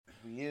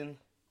We in.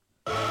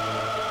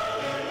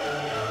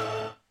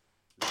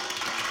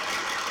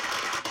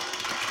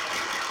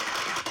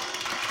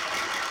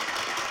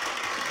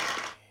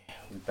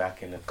 We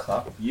back in the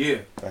cup. Yeah.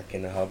 Back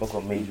in the hub. I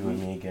got Major with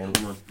me again.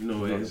 Come on, you know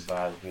what it is.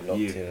 Vibes. We locked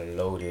in and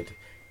loaded.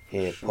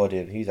 Here,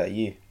 podding. Who's that?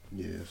 You?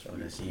 Yeah,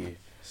 that's you.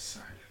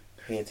 Silent.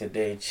 Here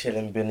today,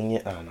 chilling, binning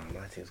it. Oh no,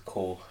 my thing's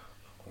cool.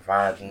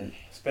 Vibing.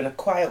 It's been a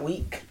quiet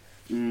week.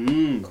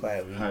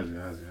 Quiet week. Has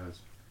it.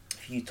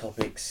 Few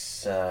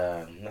topics.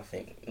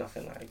 Nothing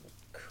like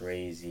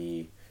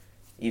crazy.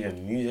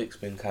 Even music's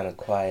been kind of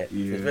quiet.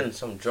 Yeah. There's been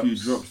some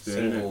drops there,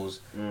 singles.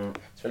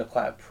 It's been a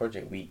quiet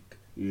project week.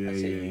 Yeah, I'd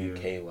say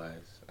UK wise.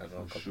 I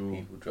know a couple of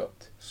people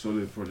dropped.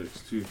 Solid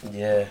projects too.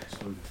 Yeah.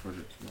 Solid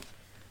projects, man.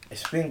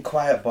 It's been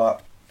quiet,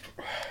 but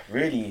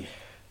really,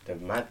 the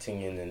mad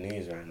thing in the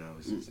news right now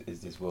is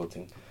this world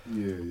thing.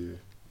 Yeah.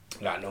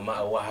 Like, no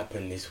matter what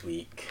happened this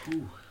week,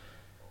 Ooh.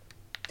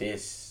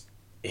 this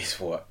is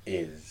what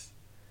is.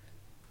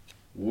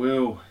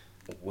 Will,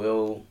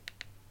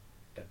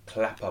 the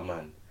clapper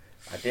man.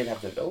 I did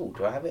have the. Oh,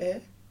 do I have it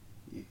here?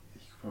 yeah,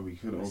 you probably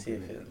could open Let's see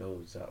if it. it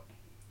loads up.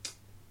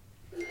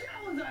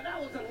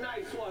 That was a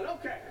nice one.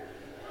 Okay.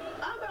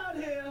 I'm out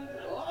here.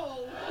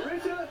 Oh,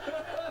 Richard.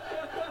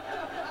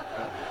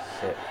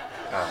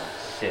 Oh,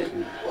 shit.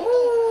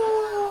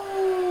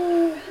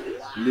 Ooh.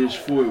 Lish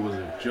thought it was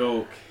a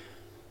joke.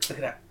 Look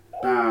at that.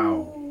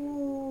 Bow.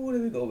 Ooh,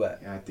 let me go back.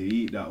 You had to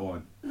eat that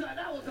one.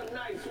 That was a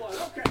nice one.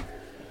 Okay.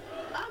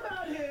 I'm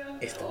out here.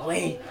 It's the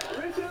way.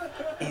 Richard.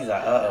 He's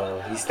like,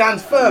 uh-oh. He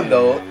stands firm,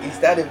 though. He's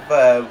standing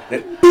firm.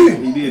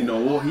 He didn't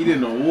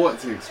know what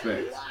to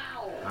expect.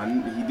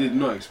 He did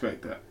not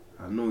expect that.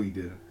 I know he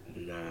didn't.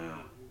 Nah.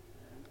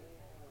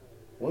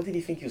 What did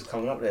he think he was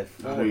coming up there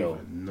for, I don't though?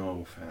 even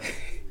know, fam.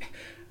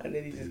 And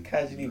then he just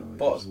casually No, he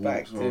bots just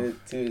back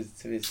walks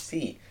to his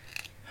seat.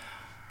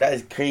 That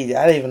is crazy.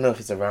 I don't even know if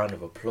it's a round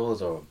of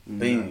applause or a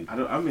boo.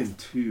 I'm in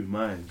two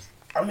minds.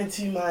 I'm in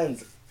two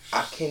minds.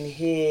 I can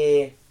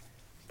hear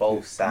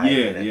both sides.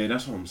 Yeah,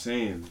 that's what I'm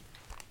saying.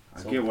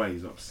 I get why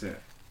he's upset.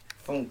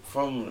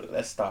 From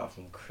let's start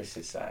from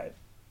Chris's side.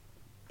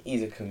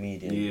 He's a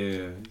comedian.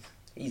 Yeah.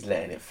 He's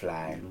letting it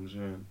fly. You know what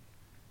I'm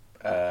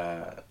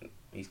saying?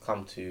 He's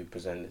come to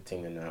present the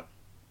thing and that.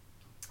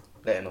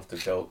 Letting off the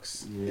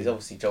jokes. Yeah. He's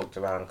obviously joked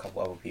around a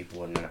couple other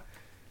people and that.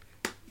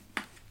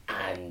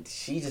 And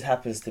she just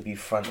happens to be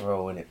front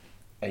row in it.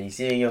 And you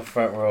see in your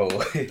front row,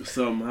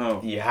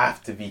 Somehow. you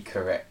have to be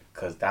correct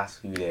because that's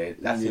who they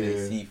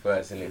see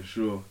first, innit? For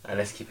sure. And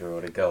let's keep it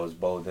real, the girl was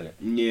bold, innit?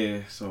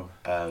 Yeah, so.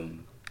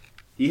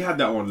 He had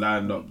that one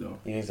lined up though.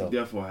 You think so? He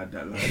definitely had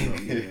that lined up.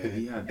 Yeah,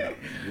 he had that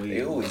way.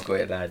 They always got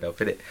it lined up,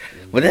 innit?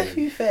 But then to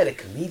be fair, the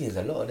comedians,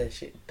 a lot of their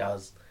shit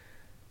does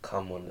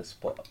come on the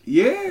spot.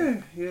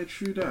 Yeah,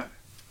 true that.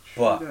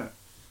 But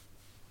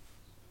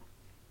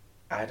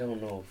I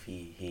don't know if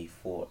he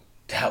thought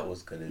that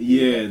was gonna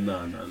be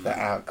the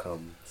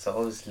outcome. So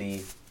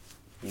obviously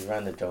he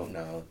ran the joke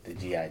now, the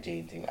G.I.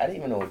 Jane thing. I didn't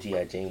even know what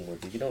G.I. Jane was.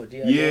 Did you know what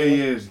G.I.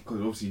 Jane was? Yeah, because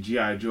obviously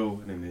G.I. Joe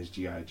and then there's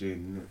G.I. Jane,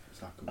 isn't it?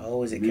 It's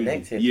like is it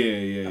connected?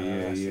 Yeah.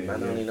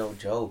 Man, I only know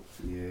Joe.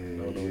 Yeah.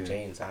 No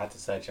Jane, so I had to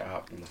search it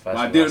up. And the first But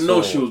I thing didn't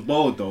know saw- she was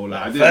bold though.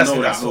 Like I First didn't know thing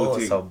I that saw whole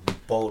was thing. a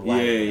bold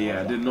white.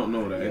 Yeah, I did not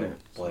know that, innit?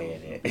 Boy,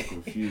 I'm innit?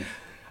 confused.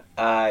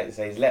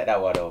 So he's let that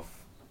one off.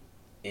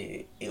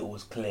 It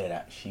was clear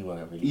that she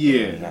wasn't really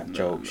doing that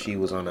joke. She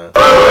was on a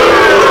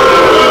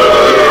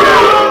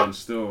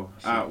Still,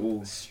 at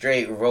all.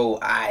 straight roll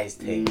eyes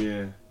thing.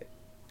 Yeah.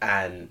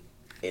 And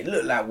it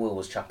looked like Will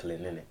was chuckling,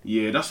 innit?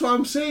 Yeah, that's what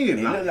I'm saying.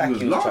 It looked like he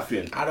was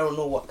laughing. chuckling. I don't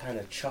know what kind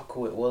of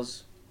chuckle it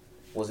was.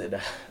 Was it the...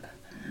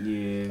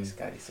 Yeah. This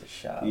guy needs to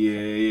shut up.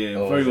 Yeah.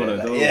 Or Probably was one it of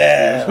like- those.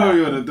 yeah,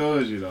 Probably like- one of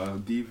those, you know.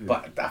 I'm deep in.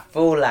 But I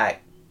feel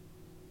like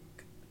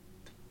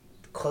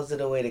because of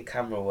the way the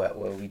camera worked,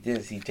 where we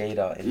didn't see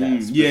Jada in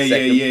that split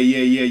second,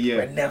 yeah.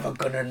 we're never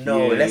gonna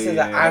know unless there's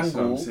an that's what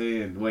I'm angle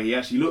saying. Where he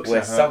actually looks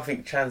where at her.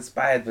 something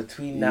transpired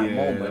between that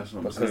moment, that's what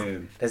I'm because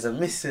saying. there's a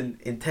missing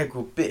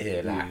integral bit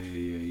here, like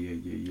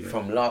Yeah.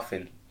 from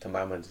laughing to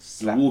my man just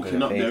slapped walking in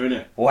the up face. there,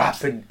 innit? What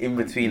happened in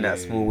between that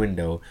small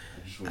window?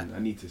 I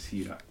need to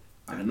see that.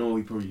 I know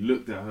he probably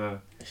looked at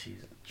her. She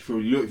She's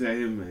probably looked at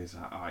him and he's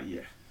like,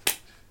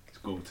 it's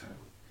go time.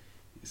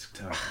 It's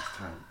time.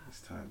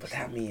 but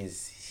that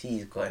means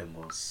she's got him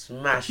on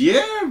smash.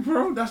 Yeah,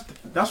 bro.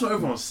 That's what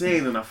everyone's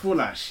saying, and I feel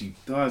like she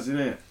does,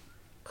 innit?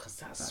 Cause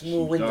that Like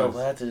small she window does.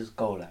 for her to just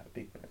go like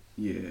big man.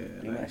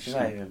 Yeah. She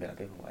might even be like,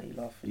 "Baby, why are you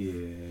laughing?"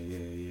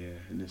 Yeah.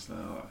 And it's like,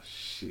 oh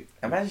shit.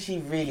 Imagine she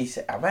really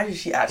said. Imagine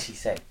she actually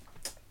said,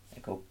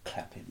 "Go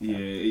clap him."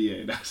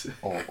 Yeah. That's it.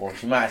 Or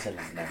she might have said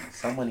like, "Nah,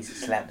 someone needs to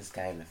slap this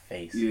guy in the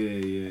face." Yeah.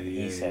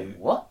 He said,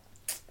 "What?"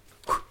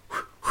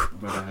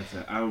 But I had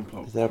to amp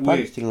up. Is there a quick.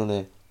 punch thing on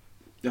there?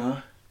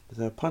 Huh? Is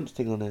there a punch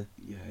thing on there?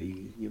 Yeah,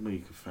 you know you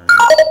can find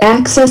that.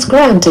 Access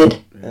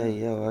granted. Yeah. Hey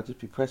yo, I'll just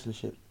be pressing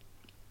shit.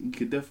 You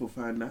could definitely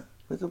find that.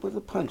 Where's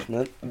the punch,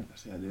 man? Yeah,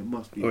 there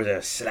must be. Or is there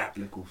a slap?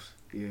 Lickles.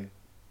 Yeah.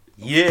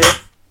 Yeah.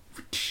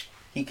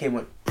 He came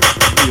with.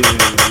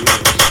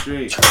 Yeah,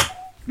 straight.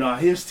 Nah,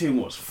 his team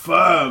was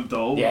firm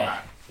though.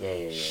 Yeah.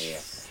 Yeah.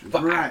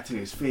 But right to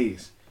his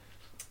face.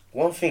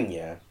 One thing,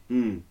 yeah.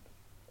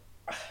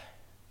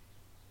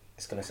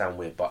 It's gonna sound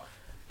weird, but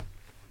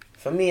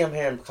for me, I'm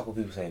hearing a couple of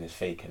people saying it's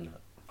fake and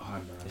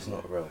it's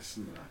not real.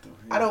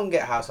 I don't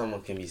get how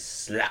someone can be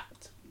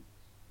slapped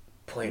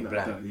point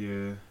blank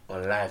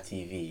on live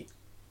TV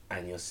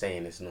and you're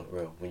saying it's not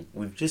real when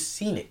we've just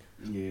seen it.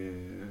 Yeah.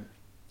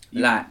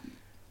 Like,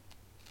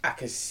 I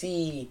can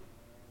see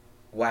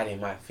why they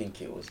might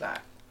think it was like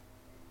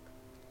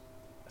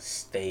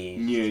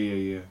staged.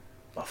 Yeah.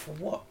 But for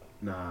what?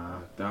 Nah,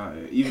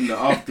 even the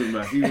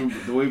aftermath, even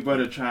the way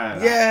brother tried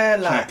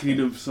to clean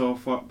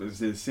himself up and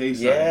say something.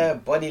 Yeah,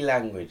 body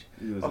language.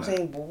 I'm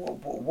saying, but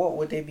what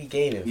would they be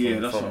gaining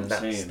from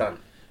that stunt?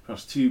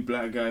 Plus 2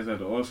 black guys at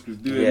the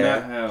Oscars doing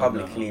that. Hell,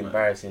 publicly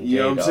embarrassing.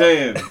 Yeah, I'm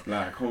saying,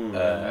 like, come on,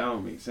 man, that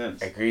don't make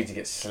sense. Agreed to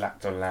get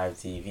slapped on live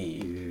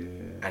TV,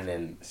 and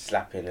then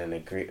slapping and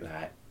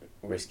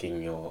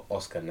risking your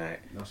Oscar night.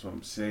 That's what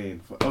I'm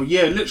saying.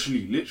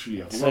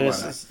 Literally. I forgot about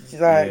that. It's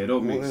like, it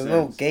don't make sense.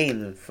 No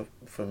gain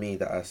for me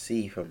that I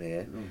see from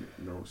here.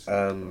 No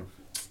sense.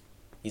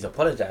 He's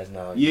apologised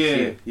now.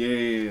 Yeah.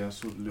 I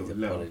saw the little He's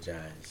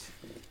apologised.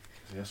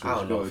 I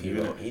don't know if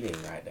he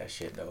didn't write that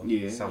shit though.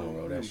 Yeah, someone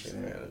wrote that shit.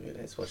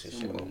 Let's watch this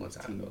shit one more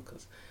time though,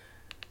 because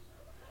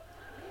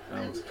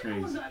that was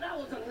crazy. That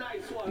was a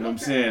nice one. You know what I'm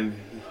saying?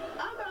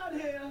 I'm out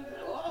here.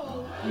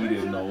 He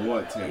didn't know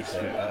what to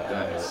expect.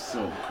 That is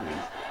so crazy.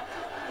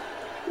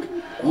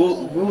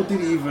 Will did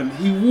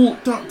he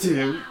walked up to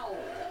him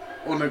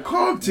on a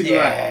calm thing,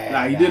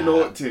 like he didn't know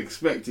what to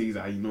expect. He's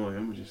like, you know what,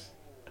 I'm just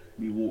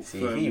walked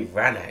if he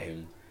ran at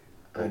him.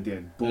 And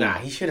then boom. Nah,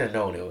 he should have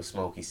known it was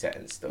Smokey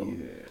settings though.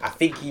 Yeah. I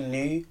think he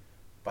knew,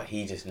 but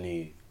he just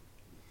knew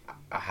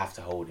I have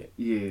to hold it.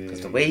 Yeah.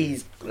 Because the way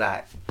he's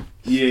like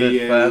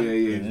stood firm, he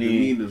knew. The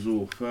demeanor's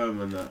all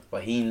firm and that.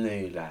 But he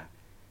knew like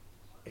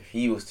if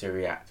he was to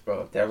react,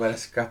 bro, if they're really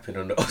scrapping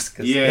on the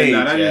Oscar stage,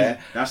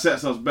 that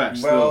sets us back.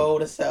 Bro,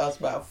 that sets us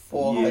back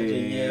 400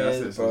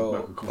 years,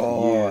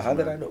 bro. How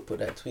did I not put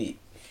that tweet?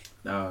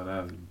 No,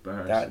 that was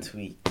embarrassing. That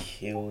tweet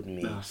killed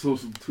me. I saw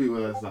some tweet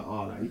where it's like,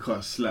 you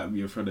can't slap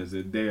me in front of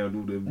Zendaya and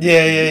all them.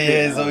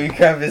 Yeah. Zoe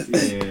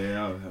Kravitz.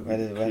 Yeah, why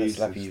they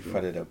slap you in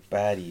front of the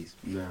baddies?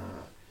 Nah.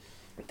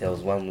 There was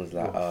one was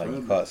like,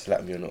 you can't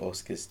slap me on the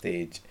Oscar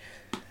stage.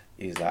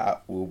 He's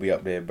like, we'll be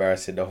up there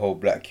embarrassing the whole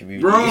black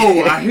community. Bro,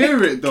 I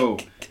hear it though.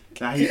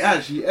 Like he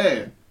actually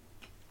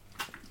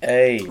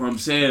Hey. What I'm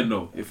saying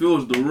though, if it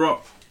was The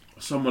Rock,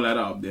 someone like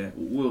that up there,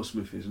 Will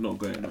Smith is not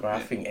going up there. I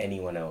think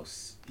anyone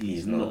else.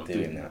 He's not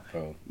doing that,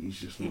 bro. He's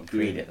just not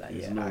doing it. Like,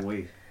 There's no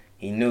way.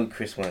 He knew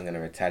Chris wasn't going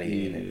to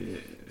retaliate.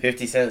 It.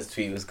 50 Cent's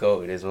tweet was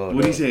goated as well.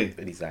 What did he say?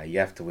 But he's like, you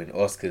have to win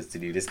Oscars to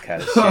do this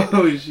kind of shit.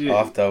 Oh, shit.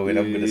 After I win,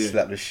 I'm going to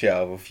slap the shit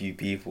out of a few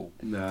people.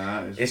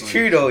 Nah, it's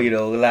true though, you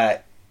know,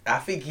 like, I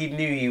think he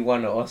knew he won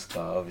an Oscar,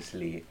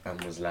 obviously,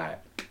 and was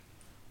like,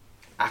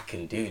 I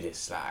can do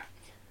this, like.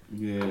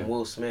 Yeah. I'm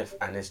Will Smith,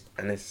 and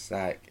it's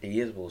like,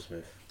 he is Will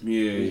Smith.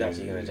 Yeah. Who's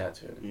actually going to chat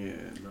to him?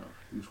 Yeah, no.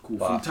 He was cool.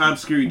 From time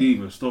security didn't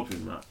even stop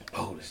him, man.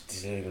 Oh, this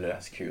didn't even look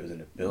like security was in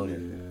the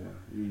building.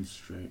 Yeah, he's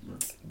straight, man.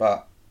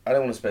 But I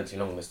don't want to spend too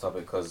long on this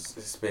topic because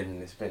it's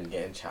been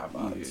getting chat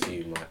about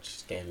too much.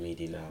 It's getting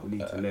meaty now. We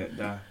need to let it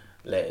die.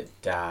 Let it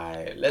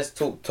die. Let's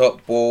talk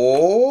Top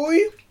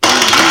Boy.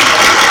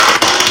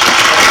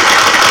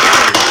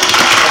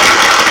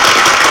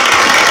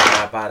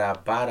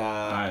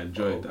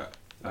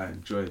 I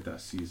enjoyed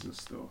that season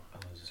still. I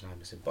was just like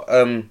missing, but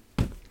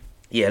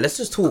yeah, let's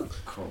just talk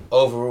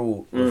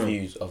overall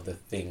reviews of the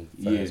thing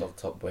first of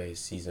Top Boy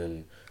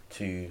season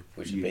 2,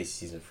 which is basically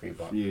season 3.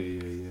 But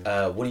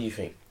what do you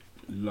think?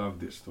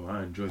 Loved it still.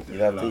 I enjoyed it. You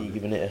loved it. You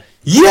giving it a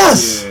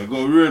yes? Yeah,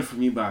 got ruined for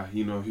me by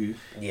you know who.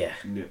 Yeah.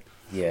 Nip.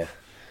 Yeah.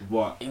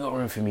 What? It got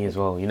ruined for me as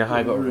well. You know how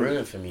it got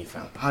ruined for me,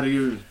 fam? How do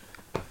you?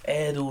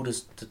 Aired all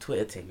the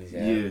Twitter things.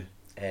 Yeah.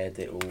 Aired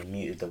it all,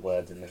 muted the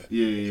words and that.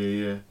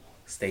 Yeah.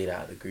 Stayed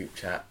out of the group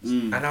chats,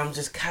 and I'm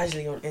just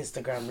casually on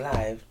Instagram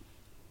Live.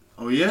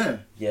 Oh yeah.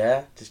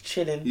 Yeah, just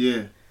chilling.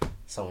 Yeah.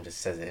 Someone just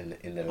says it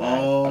in the live.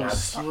 Oh, and I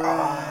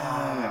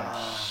swear.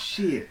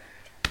 Shit.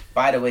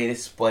 By the way,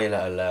 this spoiler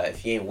alert.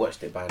 If you ain't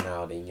watched it by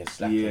now, then you're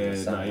slacking.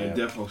 Yeah, you're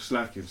definitely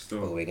slacking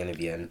still. But we're gonna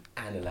be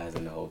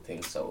analysing the whole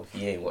thing. So if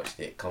you ain't watched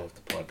it, come off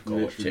the pod, go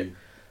watch it.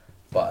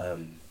 But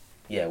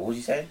yeah, what was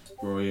you saying?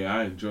 Bro, yeah,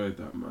 I enjoyed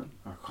that, man.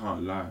 I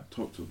can't lie,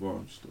 top to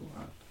bottom still.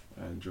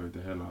 I enjoyed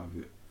the hell out of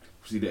it.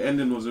 See, the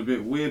ending was a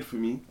bit weird for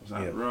me. I was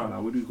like, right,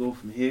 like, where do we go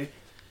from here?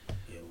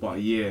 But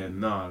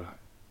like,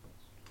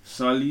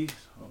 Sully,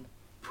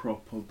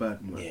 proper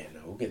bad man. Yeah,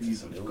 no, we'll get to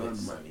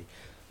Sully.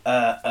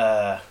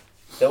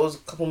 There was a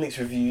couple mixed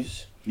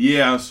reviews.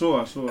 Yeah, I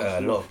saw.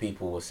 A lot of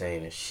people were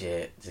saying it's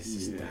shit. This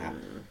is that.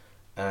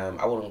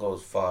 I wouldn't go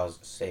as far as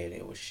saying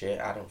it was shit.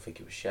 I don't think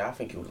it was shit. I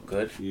think it was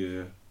good.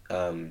 Yeah.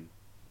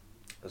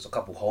 There's a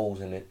couple holes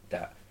in it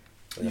that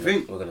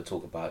we're gonna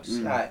talk about.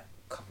 Just like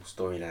a couple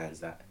storylines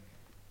that.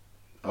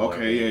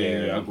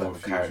 Okay, I got a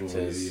few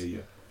characters.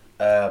 Yeah.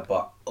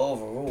 But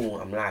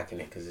overall, I'm liking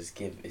it because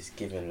it's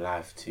giving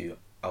life to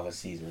other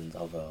seasons,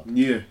 other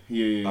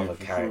for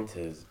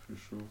characters. Sure.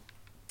 For sure.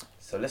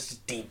 So let's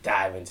just deep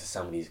dive into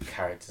some of these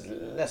characters.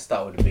 Let's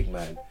start with the big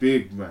man.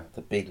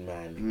 The big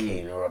man,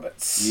 Kane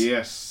Roberts.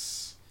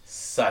 Yes.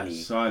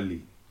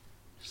 Sully,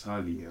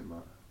 yeah,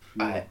 man.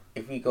 Alright,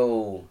 if we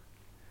go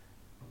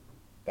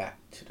back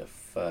to the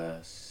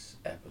first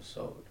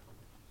episode,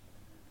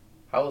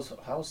 how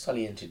was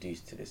Sully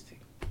introduced to this thing?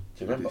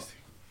 Do you remember?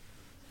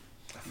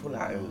 I feel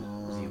like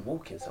was he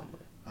walking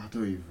somewhere? I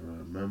don't even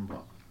remember.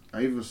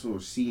 I even saw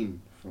a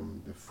scene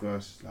from the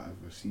first of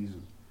a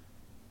season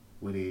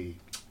where it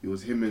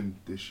was him and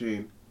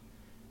Deshane,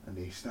 and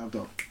they stabbed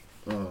up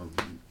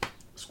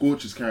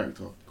Scorch's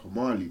character,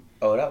 Kamali.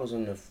 Oh, that was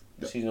on the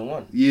season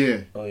 1?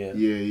 Yeah. Oh, yeah.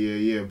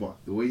 Yeah. But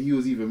the way he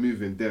was even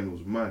moving then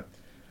was mad.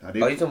 Like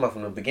you talking about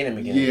from the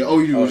beginning? Yeah,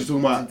 you were talking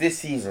about... This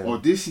season. Oh,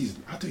 this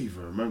season? I don't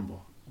even remember.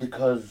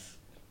 Because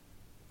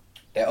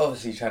they're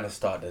obviously trying to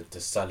start the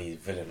Sully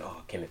villain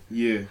arc, innit?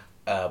 Yeah.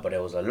 But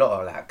there was a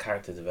lot of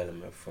character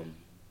development from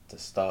the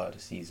start of the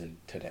season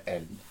to the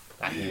end.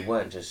 Like he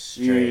weren't just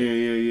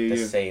straight the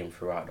same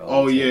throughout the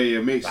whole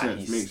thing. Makes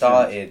sense. He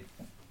started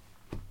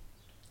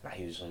like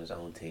he was on his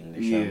own thing.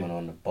 The Sherman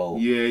on the boat.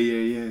 Yeah.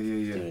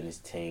 Doing his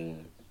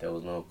thing. There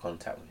was no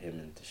contact with him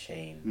and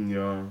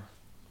Deshane.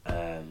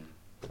 Yeah.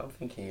 I'm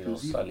thinking,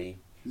 Sully.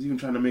 He's even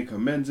trying to make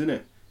amends,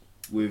 innit?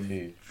 With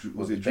who?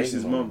 Was it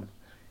Driss's mum?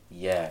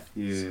 Yeah.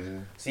 Yeah.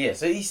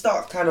 So he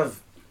starts kind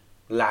of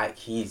like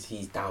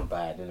he's down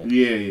bad, innit?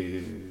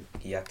 Yeah.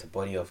 He had to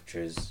body off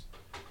Driz,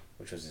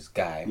 which was his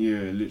guy.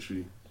 Yeah,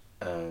 literally.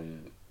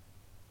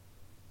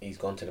 He's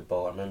gone to the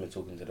boat. I remember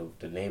talking to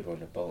the neighbour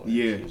on the boat. And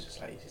she was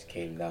just like, he just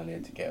came down there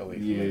to get away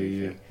from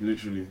everything. Yeah,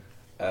 literally.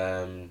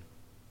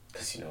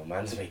 Because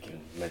man's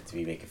meant to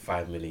be making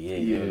 $5 million a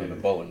year on the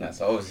boat and that.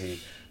 So obviously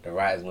the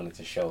writers wanted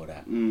to show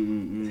that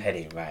his head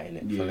ain't right in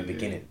it from the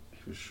beginning.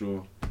 For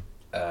sure.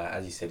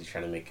 As you said, he's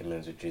trying to make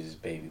amends with Driz's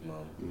baby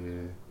mum.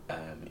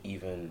 Yeah.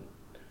 Even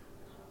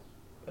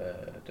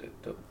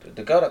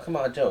the girl that come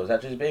out of jail, is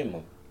that Driz's baby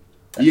mum?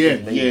 Yeah.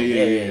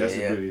 That's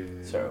a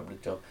good Sorry,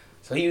 job.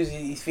 So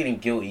he's feeling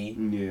guilty.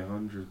 Yeah,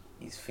 100.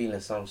 He's feeling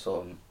some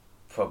sort of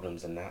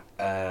problems and that.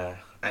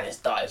 And it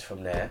started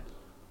from there.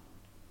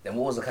 Then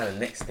what was the kind of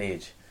next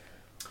stage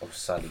of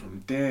Sully?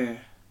 From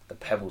there, the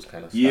Pebbles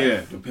kind of stuff.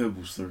 Yeah, the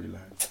Pebbles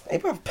storyline. Hey,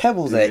 bro,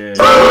 Pebbles, I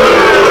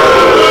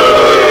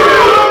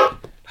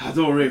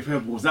don't rate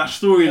Pebbles. That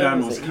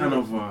storyline was kind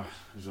of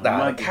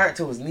the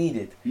character was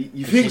needed.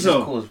 You think so?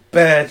 She caused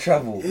bad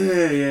trouble.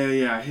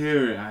 Yeah. I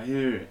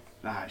hear it.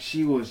 Like,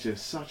 she was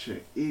just such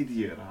an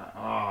idiot.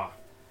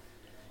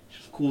 She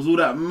just caused all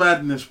that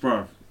madness,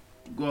 bro.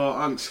 Got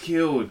her unks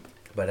killed.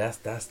 But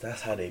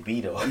that's how they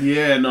be though.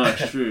 Yeah, no,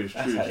 it's true.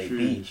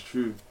 It's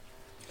true.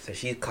 So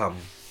she's come.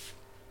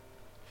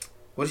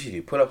 What did she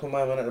do? Pull up on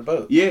my man at the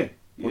boat? Yeah.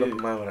 Pull up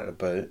on my man at the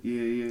boat.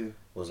 Yeah.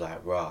 Was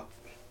like, rah.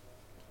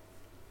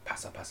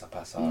 Passa.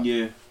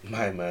 Yeah.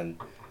 My man.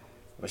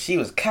 But she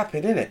was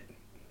capping, innit?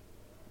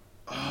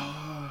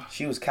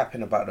 She was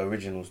capping about the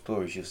original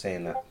story. She was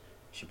saying that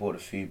she brought the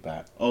food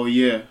back. Oh,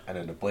 yeah. And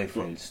then the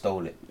boyfriend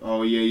stole it.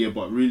 Oh, yeah.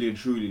 But really and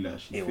truly, like,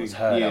 it was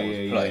her that was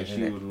plotting,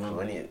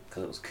 innit?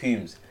 Because it was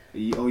Coombs.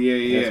 Oh,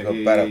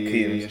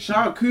 yeah.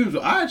 Shout out Coombs.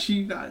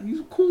 Actually,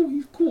 he's a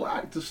cool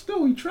actor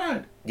still. He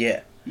tried.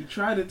 Yeah. He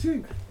tried a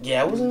thing.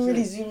 Yeah, I wasn't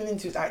really zooming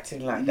into his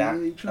acting like that.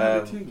 Yeah, he tried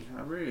a thing.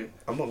 I read it.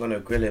 I'm not going to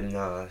grill him,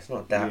 nah. It's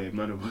not that. Yeah,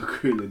 man, we're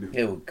grilling him.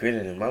 Yeah, we're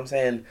grilling him. I'm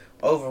saying,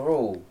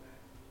 overall,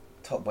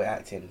 Top Boy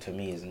acting to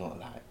me is not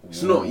like...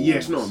 It's not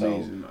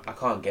amazing. I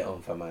can't get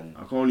on for man.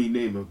 I can only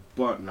name a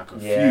few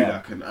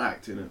that can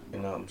act, innit? You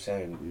know what I'm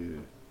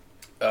saying?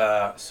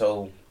 Yeah.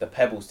 So, the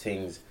Pebbles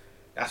things,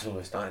 that's when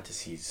we're starting to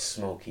see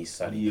Smokey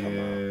Sully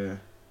come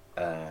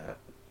out.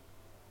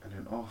 And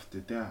then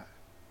after that,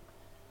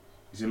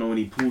 when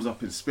he pulls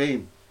up in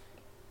Spain.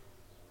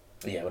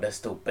 Yeah, but there's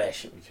still bare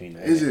shit between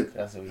them. Is it?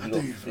 That's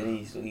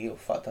he got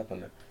fucked up on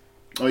that.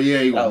 Oh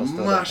yeah, he got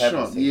mashed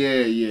up.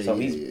 Yeah. So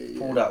he's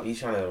pulled up. He's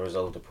trying to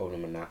resolve the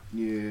problem in that.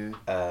 Yeah.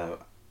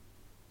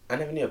 I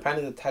never knew.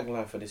 Apparently the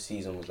tagline for this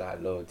season was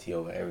like loyalty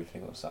over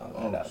everything or something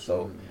like that.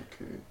 So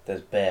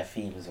there's bare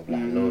themes of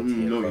like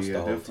loyalty across the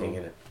whole thing,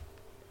 innit?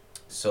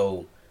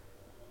 So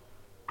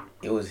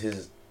it was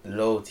his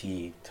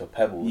loyalty to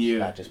Pebbles,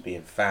 like just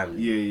being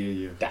family.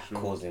 Yeah. That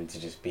caused him to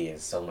just be in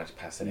so much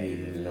passive that he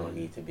did not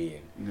need to be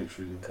in.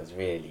 Literally. Because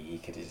really, he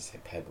could have just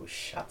said, Pebbles,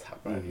 shut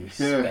up, bro.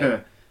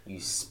 You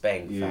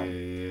spang, fam.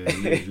 Yeah.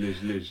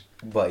 Lidge.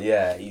 But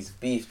yeah, he's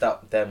beefed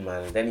up them,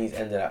 man. And then he's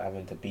ended up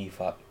having to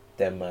beef up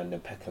them, man, the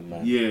Peckham,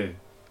 man. Yeah.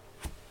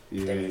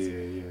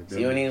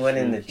 See, when he went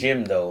in the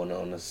gym, though,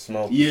 on the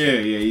smoke. Yeah,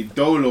 he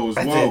Dolo as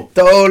well.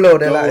 Dolo,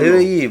 they're like, who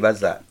are you?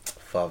 Man's like,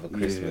 Father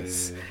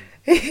Christmas.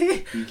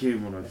 He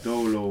came on a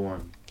Dolo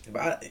one.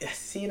 But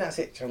seeing that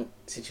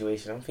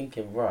situation, I'm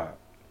thinking, right,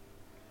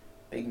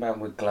 big man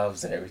with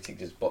gloves and everything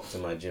just boxed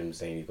in my gym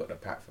saying he got the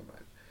pack for man.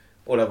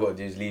 All I've got to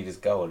do is leave this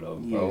girl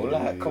alone,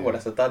 bro. Come on,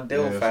 that's a done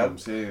deal, fam. That's what I'm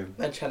saying.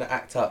 Man trying to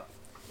act up.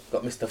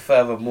 Got Mr.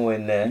 Furthermore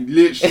in there.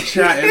 Literally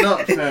chatting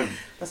up, fam.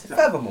 I said,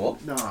 Furthermore?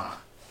 Nah.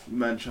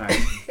 Man tried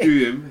to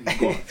do him. He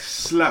got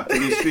slapped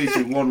in his face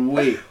in one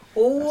way.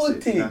 Oh,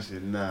 That's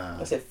it.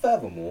 Nah. I said,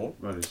 furthermore.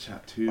 Brother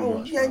chat too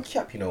much. You ain't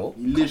cap, you know.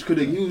 He was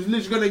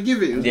literally gonna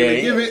give it. He was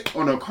gonna give it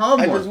on a calm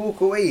one. I just walk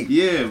away.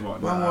 Yeah,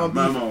 but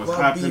man was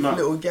hyping up.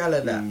 Little gal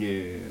and that.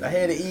 Yeah. I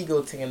hear the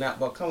ego thing and that,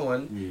 but come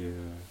on. Yeah.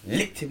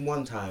 Licked him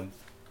one time.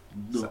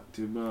 Knocked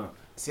him out.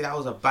 See, that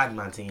was a bad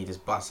man thing. He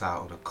just bust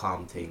out on a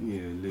calm thing.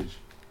 Yeah, literally.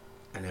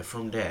 And then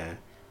from there,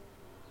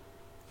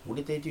 what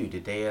did they do?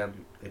 Did they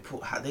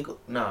put? How they got?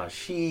 Nah,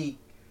 she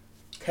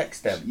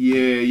text them.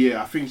 Yeah.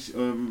 I think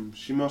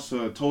she must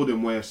have told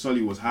them where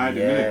Sully was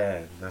hiding.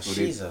 Yeah, now so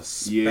she's a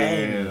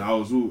Spain. Yeah, I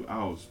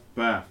was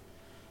bad.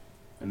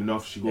 And then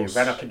after she goes,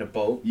 they ran up in the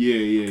boat.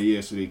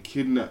 Yeah. So they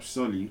kidnapped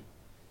Sully,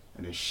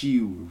 and then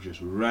she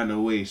just ran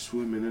away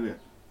swimming in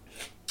it.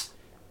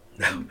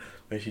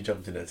 When she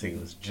jumped in that thing, it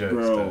was jokes.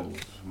 Bro,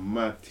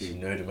 mad thing. She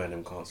know the man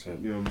them can't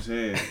swim. You know what I'm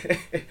saying?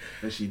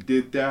 And she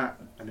did that,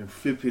 and then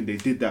flipping, they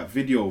did that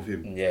video of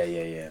him.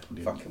 Yeah.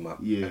 Fuck him up.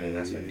 Yeah. And then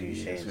that's when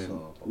Duchesne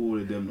saw. All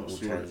of them not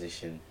saw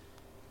transition.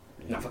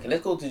 Now, fucking,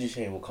 let's go to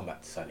Duchesne. We'll come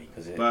back to Sully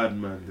bad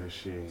man,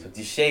 Duchesne. So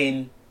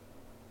Duchesne,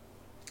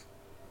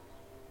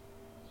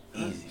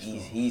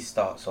 he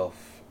starts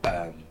off.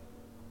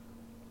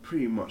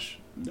 Pretty much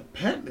the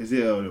pen is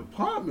it an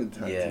apartment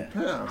type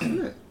penthouse,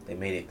 isn't it? They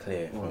made it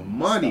clear from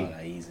money.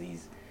 The start,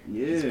 like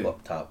he's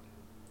popped up.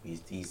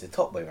 He's the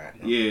top boy right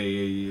now.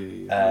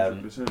 Yeah.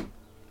 100%.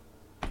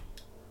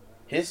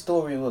 His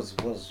story was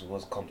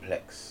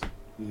complex.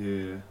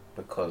 Yeah.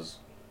 Because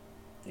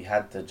he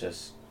had to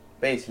just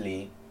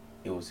basically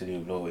it was to do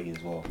with loyalty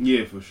as well.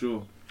 Yeah, for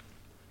sure.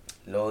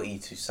 Loyalty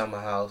to Summer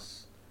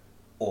House,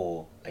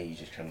 or are you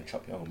just trying to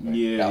chop your own bread?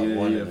 Yeah, that was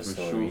one of the for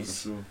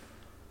stories. Sure.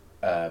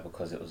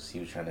 Because he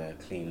was trying to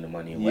clean the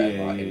money or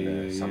whatever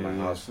in the Summer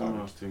House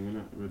fund.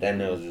 Thing, innit? Then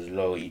there was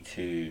loyalty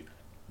to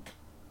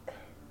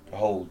the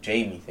whole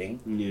Jamie thing.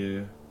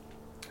 Yeah.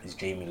 Is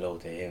Jamie loyal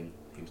to him?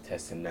 He was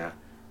testing that.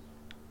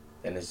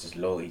 Then there's just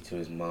loyalty to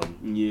his mum.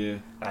 Yeah.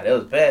 Like, there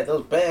was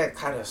bad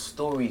kind of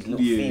stories,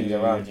 little themes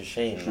around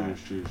Duchesne.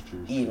 True.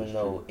 Even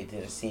though it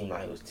didn't seem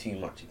like it was too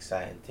much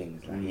exciting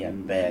things. Like he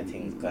had bad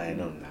things going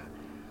on. Like,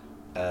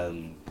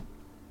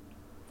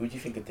 what do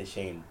you think of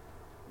Duchesne?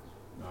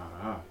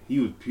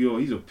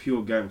 He's a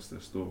pure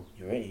gangster still.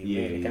 You're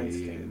really a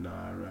gangster. Yeah.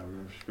 Nah, I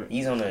respect.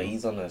 He's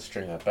on a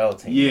string of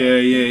belting. Yeah.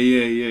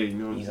 You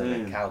know what I'm saying? He's on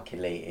a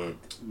calculated.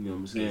 You know what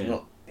I'm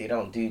saying? They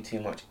don't do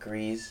too much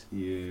grease.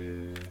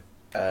 Yeah.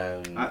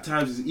 At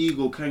times his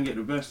ego can get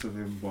the best of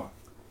him, but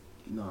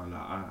no, like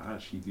I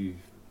actually do.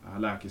 I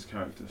like his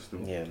character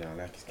still. Yeah, no, I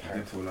like his character. I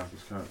definitely like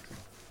his character.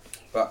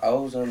 But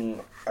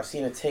I've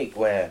seen a take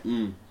where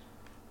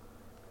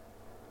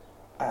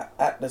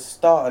at the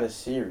start of the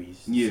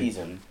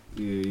season,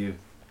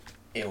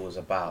 it was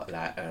about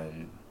like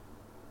kind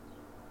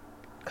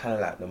of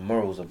like the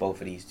morals of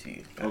both of these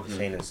two, like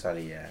Duchesne and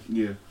Sully.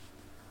 Yeah.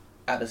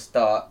 At the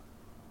start,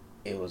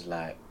 it was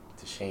like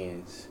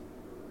Duchesne's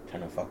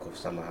trying to fuck off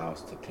Summer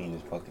House to clean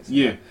his pockets.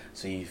 Yeah.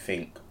 So you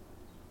think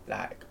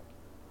like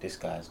this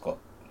guy's got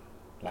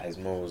like his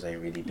morals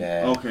ain't really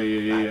there. Okay.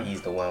 Yeah.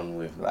 He's the one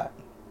with like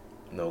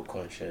no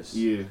conscience.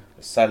 Yeah.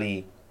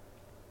 Sully,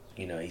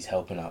 you know, he's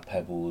helping out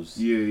Pebbles.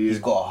 Yeah. He's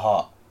got a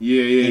heart.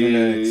 Yeah. Even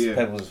though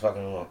Pebbles is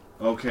fucking him up.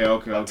 Okay.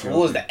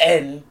 Towards the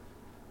end,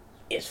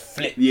 it's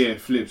flipped. Yeah,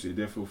 it flips. It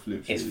definitely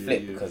flips. It's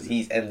flipped because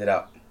he's ended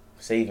up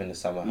saving the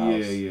Summer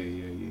House. Yeah.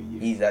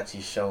 He's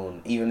actually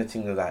shown, even the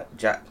thing with like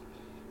Jack.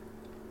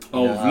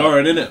 Oh, with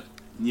Lauren, innit?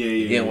 Yeah.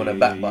 He didn't want to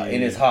back, but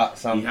in his heart,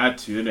 he had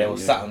to, innit? There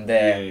was something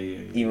there.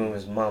 Yeah. Even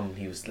with his mum,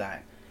 he was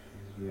like.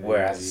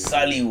 Whereas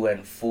Sully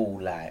went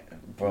full like,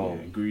 bro.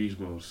 Yeah, grease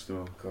mode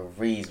still.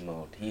 Grease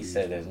mode. He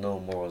said there's no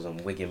morals on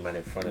wigging man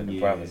in front of the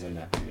brothers and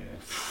that. Yeah.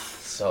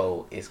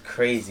 So it's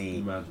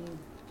crazy. Mad.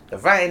 The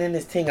writing in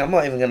this thing, I'm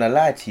not even gonna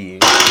lie to you.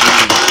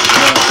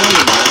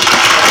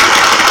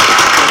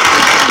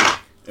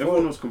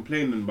 Everyone was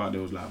complaining about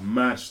there was like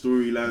mad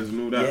storylines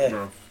and all that,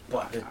 bro.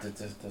 But the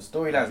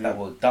storylines that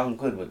were done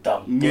good were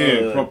done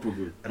good. Yeah, proper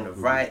good. And the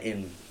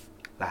writing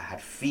like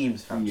had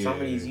themes from some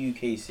of these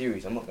UK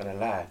series, I'm not gonna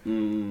lie.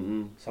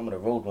 Some of the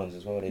road ones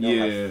as well, they don't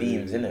have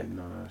themes in it.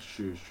 No, it's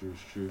true.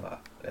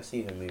 But let's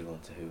even move on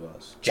to who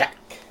else. Jack.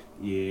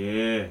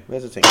 Yeah.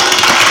 Where's the thing?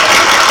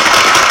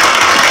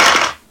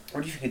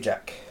 What do you think of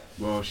Jack?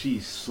 Well,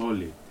 she's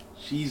solid.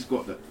 She's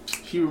got that.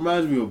 She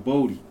reminds me of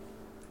Bodie.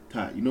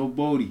 You know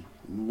Bodie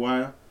in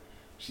Wire?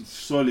 She's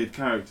solid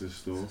character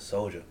still.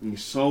 Soldier.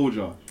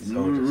 Soldier.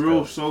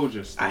 Real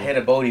soldier still. I hear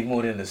the Bodie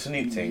more than the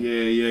Snoop thing.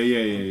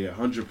 Yeah.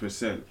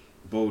 100%.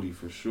 Bodie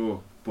for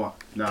sure. But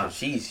nah.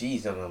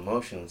 She's an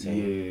emotional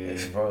thing.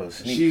 Yeah. Bro,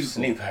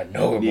 Snoop had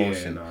no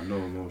emotion. Yeah, no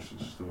emotion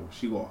still.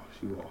 She got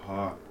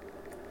heart.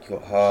 She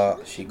got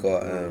heart. She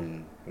got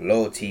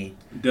loyalty.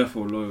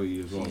 Definitely loyalty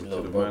as well. She's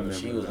loyal, bro.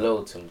 She was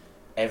loyal to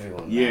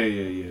everyone. Yeah,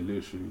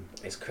 literally.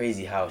 It's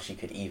crazy how she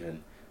could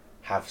even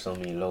have so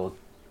many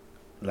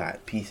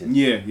like pieces. and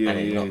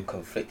it not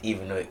conflict,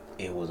 even though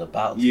it was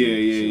about to.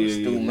 She would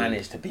still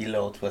manage to be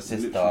loyal to her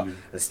sister, Literally.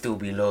 and still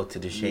be loyal to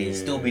Deshane,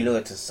 still be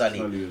loyal to Sully.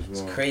 As well.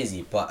 It's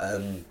crazy, but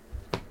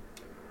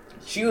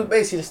she was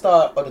basically the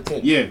star of the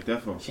team. Yeah,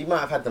 definitely. She might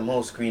have had the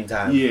most screen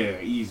time. Yeah,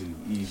 easily.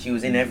 She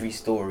was in every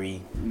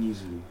story.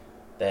 Easily.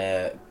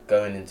 They're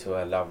going into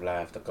her love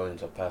life. They're going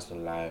into her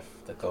personal life.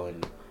 They're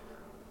going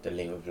the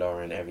link with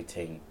Lauren,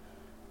 everything.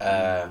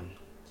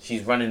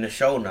 She's running the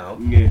show now.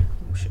 Yeah.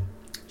 Oh, shit.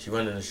 She's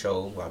running the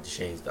show while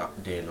Deshane's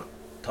doing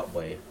Top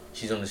Boy.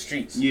 She's on the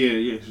streets.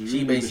 Yeah.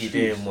 She basically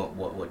doing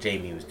what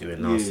Jamie was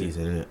doing last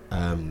season, isn't it?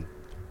 I'm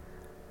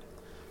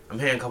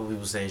hearing a couple of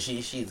people saying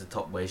she's the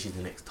Top Boy. She's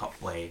the next Top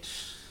Boy.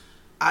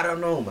 I don't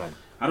know, man.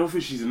 I don't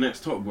think she's the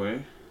next Top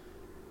Boy.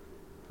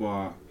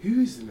 But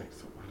who is the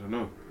next Top Boy? I don't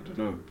know.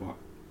 But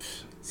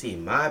see,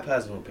 my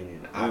personal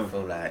opinion, I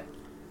feel like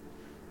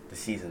the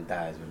season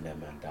dies when that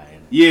man dies.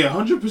 Yeah,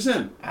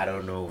 100%. I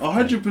don't know.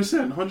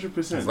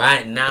 100%.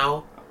 Right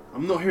now,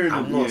 I'm not hearing.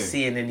 I'm not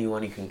seeing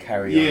anyone who can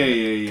carry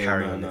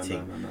on the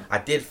team. No. I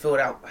did feel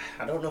that.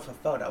 I don't know if I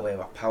felt that way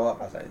about Power Up.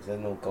 I was like,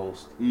 there's no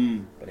ghost.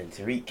 But then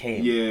Tariq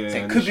came. Yeah, so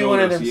it could be one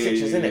of them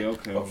situations, innit?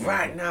 Okay, but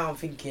right now, I'm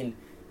thinking,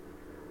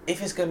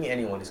 if it's gonna be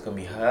anyone, it's gonna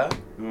be her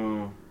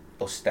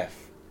or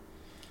Steph.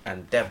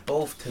 And they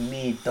both, to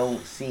me,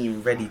 don't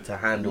seem ready to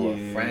handle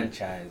a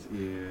franchise.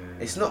 Yeah.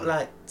 It's not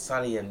like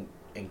Sully and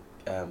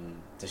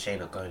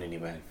Deshane are going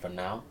anywhere for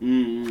now.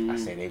 I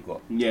say they've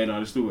got. Yeah, no,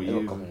 they're still got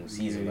a couple more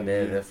seasons, but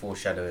they're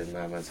foreshadowing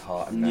my man's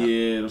heart and that.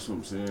 Yeah, that's what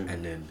I'm saying.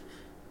 And then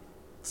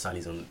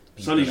Sully's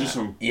just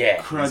on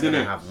crud, he's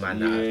gonna have man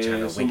that are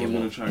trying to wig him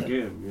gonna up. try and get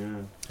him,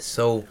 yeah.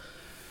 So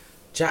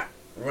Jack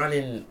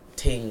running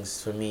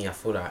things, for me, I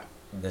feel like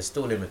there's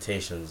still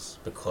limitations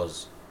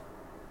because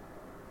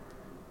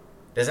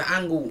there's an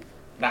angle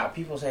like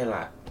people saying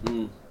like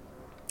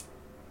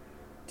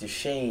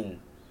Deshane.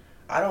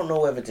 I don't know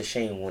whether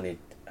Deshane wanted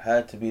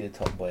her to be the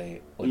top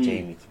boy or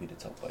Jamie to be the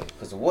top boy,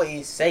 because what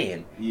he's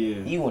saying,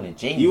 he wanted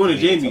Jamie. He wanted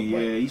to be Jamie. the top boy.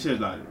 Yeah, he said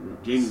like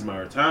Jamie's my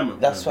retirement.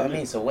 That's plan, what I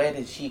mean. So where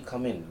did she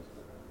come in?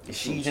 Is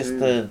she just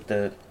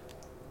the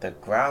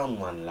ground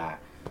one, like?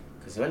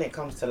 Because when it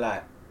comes to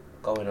like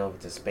going over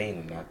to Spain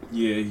and that,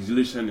 he's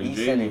literally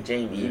sending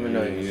Jamie, even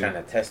though he was trying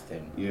to test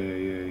him.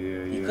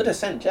 He could have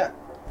sent Jack.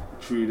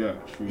 True that.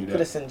 He could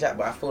have sent Jack,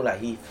 but I feel like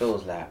he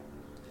feels like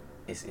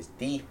it's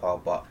deeper.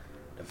 But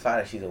the fact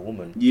that she's a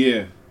woman,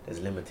 there's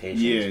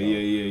limitations.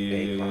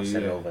 They can't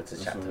send her over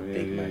to chat to a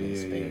big man in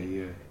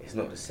Spain. It's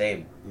not the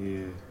same.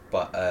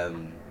 But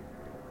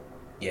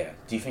do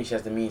you think she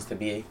has the means to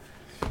be?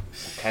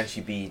 Can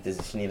she be?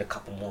 Does she need a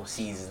couple more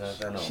seasons? I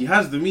don't know. She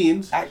has the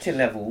means. Acting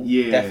level,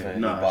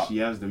 definitely. Nah, she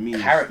has the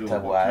means.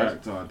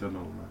 Character-wise, I don't know,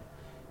 man.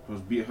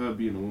 Because her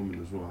being a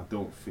woman as well, I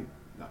don't think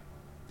that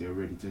they're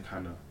ready to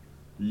kind of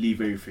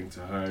leave everything to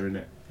her,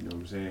 innit? You know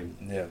what I'm saying?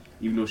 Yeah.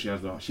 Even though she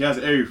has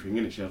everything,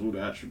 innit? She has all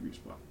the attributes,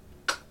 but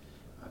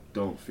I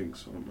don't think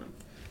so, man.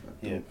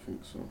 I don't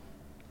think so.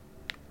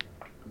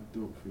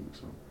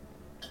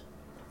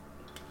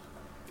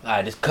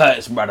 Alright, this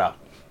Curtis, brother.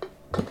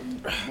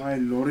 My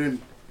Lauren.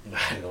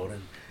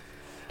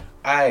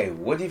 Aye,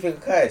 what do you think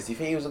of Curtis? Do you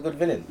think he was a good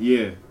villain?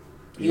 Yeah.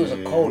 He was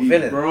a cold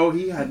villain. Bro,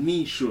 he had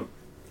me shook.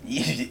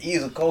 He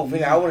was a cold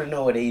villain. I want to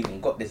know where they even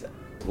got this.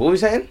 What were we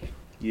saying?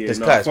 Yeah, this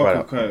Curtis,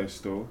 brother. Curtis,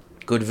 though.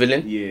 Good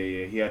villain?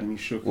 Yeah, he had me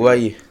shook. Where are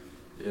you?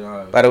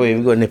 Yeah. By the way,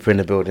 we got Nipper in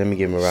the building. Let me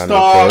give him a round of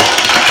applause.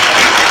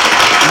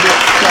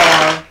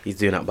 He's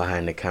doing that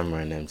behind the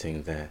camera and them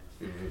things there.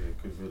 Good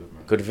villain,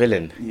 man. Good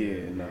villain?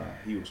 Yeah,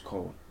 he was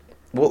cold.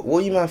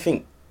 What you might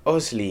think?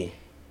 Obviously,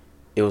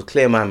 it was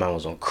clear my man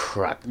was on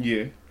crud.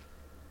 Yeah.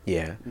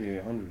 Yeah. Yeah,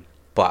 100.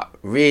 But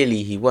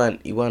really, he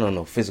weren't on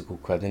no physical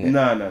crud, innit?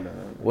 No.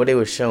 What they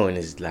were showing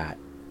is like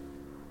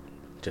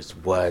just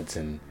words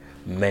and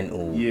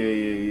mental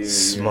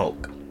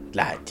smoke.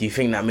 Like, do you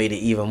think that made it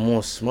even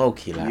more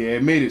smoky? Like,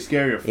 it made it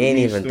scarier for me. He ain't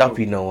even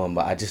dumpy no one,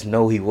 but I just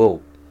know he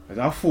will.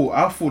 I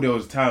thought there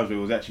was times where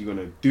it was actually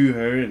gonna do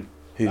her in.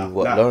 Who?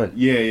 Lauren?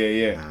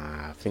 Yeah.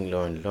 Nah, I think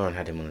Lauren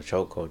had him on a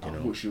chokehold. You know.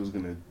 I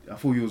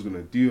thought he was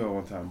gonna do her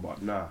one time,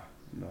 but nah.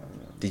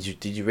 Did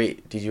you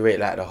rate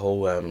like the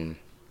whole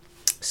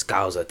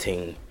Scouser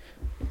thing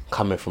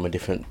coming from a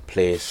different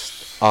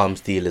place,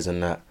 arms dealers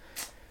and that?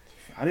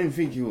 I didn't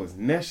think it was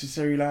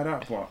necessary like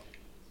that, but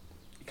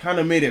it kind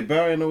of made it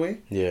better in a way.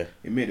 Yeah.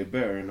 It made it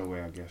better in a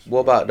way, I guess.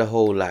 What about the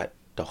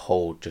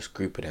whole just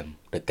group of them?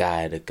 The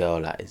guy, the girl,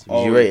 like,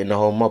 you rating the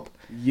whole mob?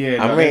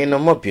 Yeah. I'm rating the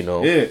mob, you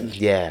know.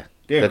 Yeah.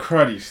 They're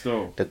cruddy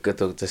still.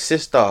 The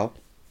sister.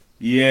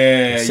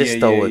 Yeah.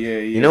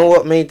 You know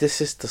what made the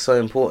sister so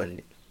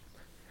important?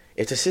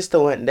 If the sister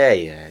weren't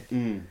there,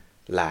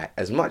 like,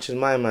 as much as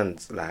my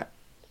man's like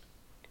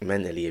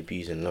mentally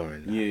abusing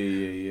Lauren,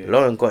 like,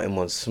 Lauren got him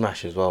on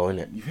smash as well,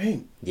 innit? You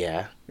think?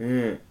 Yeah.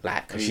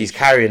 Like, cause she's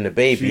carrying the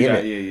baby,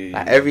 innit?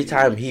 Like, every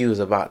time he was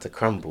about to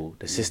crumble,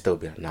 the sister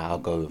would be like, nah, I'll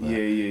go with her. Yeah.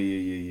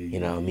 You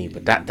know what I mean?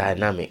 But that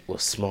dynamic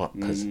was smart,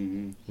 because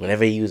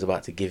whenever he was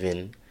about to give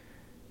in,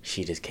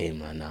 she just came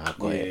like, nah, I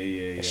got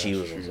it. And she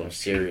was on some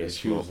serious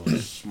smoke.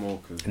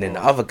 Smokers. And then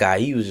the other guy,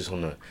 he was just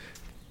on a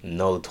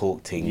no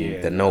talk thing,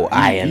 Yeah, the no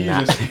eye and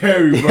that. He's a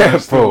scary man,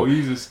 Yeah, bro.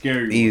 He's a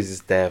scary one. He's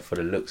just there for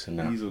the looks and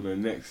that. He's on the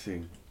next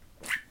thing.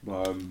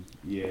 But,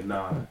 yeah,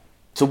 nah.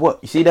 So what,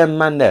 you see them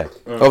man there?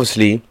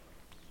 Obviously,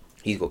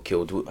 he's got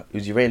killed.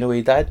 Was you rating the way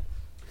he died?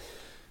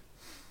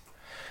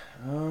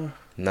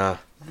 Nah.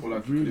 I feel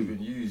like he could have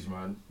been used,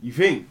 man. You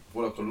think? I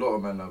feel like a lot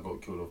of men that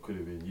got killed off could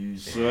have been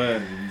used. Swear.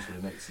 Could have been used for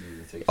the next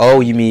season.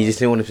 Oh, you mean you just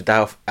didn't want him to die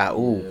off at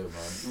all? Yeah,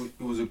 man.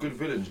 It was a good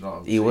villain, you know what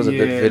I'm He was a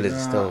good villain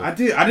still. I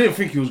didn't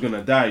think he was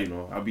gonna die, you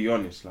know. I'll be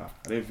honest, like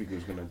I didn't think he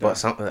was gonna die.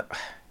 But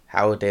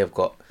how would they have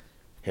got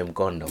him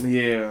gone though?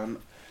 Yeah,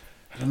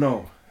 I don't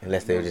know.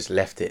 Unless they just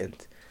left it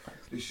and.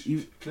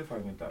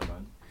 Cliffhanger that,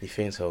 man. You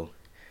think so?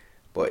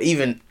 But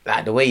even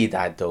like the way he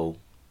died though,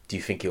 do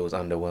you think it was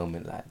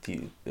underwhelming? Like,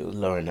 it was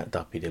Lauren that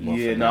duppied him off?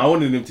 Yeah, no, I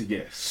wanted him to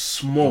get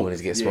smoked. You wanted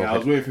to get smoked? Yeah, I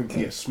was waiting for him to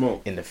get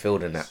smoked in the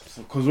field and that.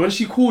 Because when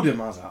she called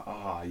him, I was like,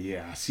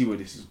 yeah, I see where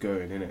this is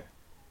going, innit?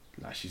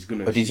 Like she's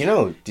gonna. But did you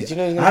know?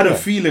 I had a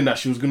feeling that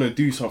she was gonna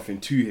do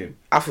something to him.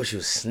 I thought she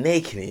was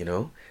snaking it, you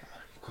know.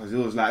 Because it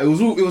was like it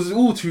was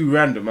all too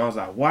random. I was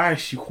like, why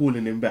is she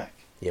calling him back?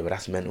 Yeah, but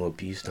that's mental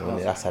abuse, though.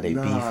 That's how they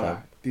beef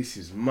her. This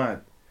is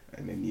mad.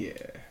 And then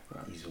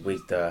he's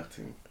wigged her.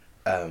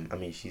 I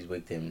mean, she's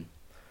wigged him.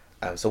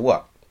 So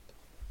what?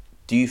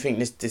 Do you think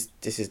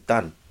this is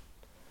done?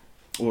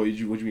 What do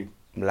you mean?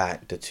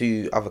 Like the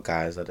two other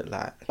guys are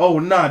like. Oh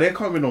nah, they're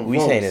coming on. We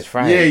votes. Saying it's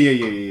Friday.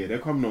 Yeah. They're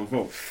coming on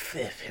vote.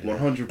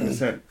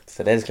 100%.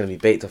 So they're just gonna be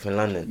baked off in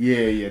London.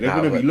 Yeah. They're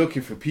gonna be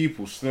looking for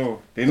people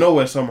still. They know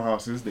where some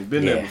house is. They've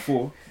been there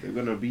before. They're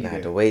gonna be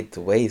there. The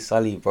way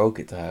Sully broke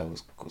it to her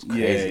was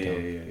crazy.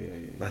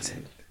 Yeah. Man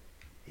said,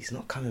 he's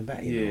not coming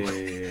back.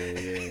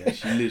 Yeah.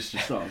 She literally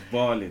starts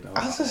bawling.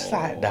 I was just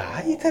like, nah,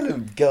 how you tell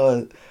him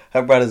girl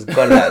her brother's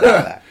gone like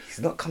that? Like, he's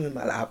not coming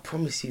back. Like, I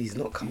promise you, he's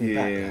not coming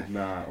back. Yeah,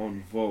 nah,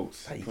 on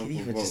votes. Like, you can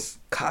either just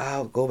cut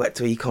out, go back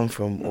to where you come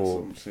from, That's or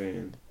what I'm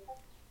saying.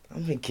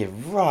 I'm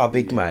thinking, raw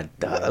big man.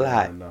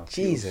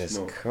 Jesus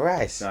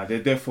Christ. Nah,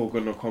 they're definitely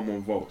gonna come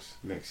on votes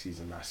next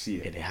season. I see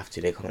it. Yeah, they have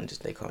to. They can't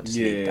just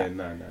leave that.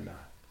 Nah.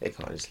 They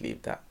can't just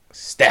leave that.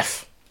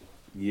 Steph.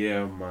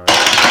 Yeah, man.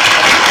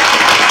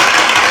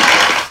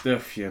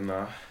 Steph, yeah,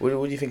 nah. What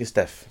do you think of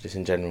Steph, just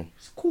in general?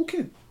 He's a cool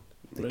kid.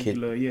 The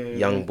regular, kid,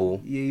 young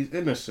bull. Yeah, he's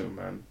innocent,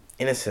 man.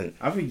 Innocent.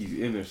 I think he's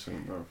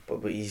innocent, bro.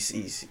 But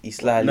he's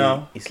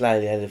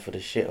slightly headed for the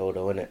shithole,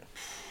 though, isn't it?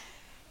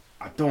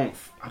 I don't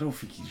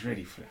think he's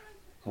ready for that.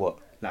 What?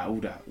 Like all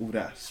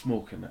that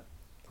smoke and that.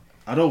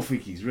 I don't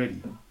think he's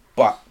ready.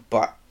 But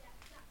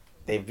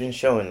they've been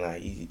showing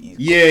like he's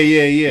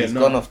He's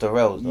gone off the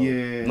rails though.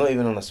 Yeah. Not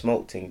even on a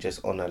smoke thing,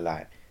 just on a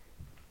like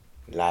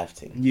live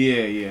thing.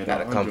 Yeah.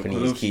 Like the company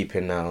he's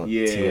keeping now.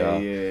 Yeah.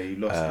 He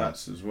lost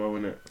hats as well,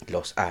 innit?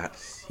 Lost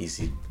hats. He's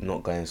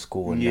not going to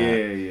school and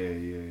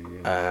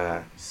that.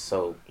 Yeah.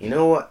 So you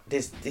know what?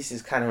 This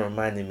is kind of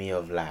reminding me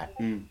of like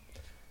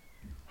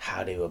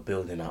how they were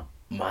building up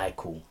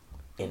Michael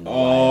in the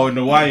Wire. In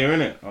the Wire,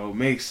 innit? Oh,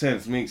 makes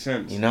sense.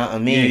 You know what I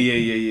mean?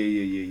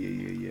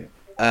 Yeah.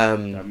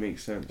 That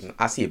makes sense.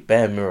 I see a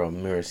bare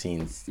mirror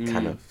scenes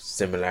kind of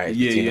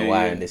similarity between the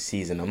Wire and this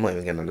season. I'm not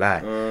even gonna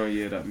lie. Oh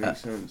yeah, that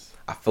makes sense.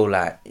 I feel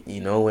like,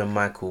 you know, when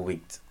Michael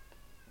wigged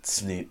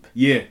Snoop,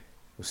 it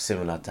was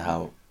similar to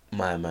how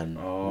my man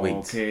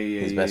wigged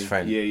his best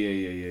friend.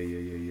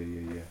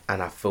 Yeah.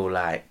 And I feel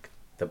like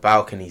the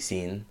balcony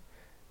scene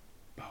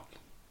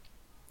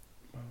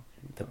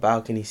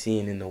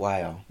in the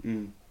Wire,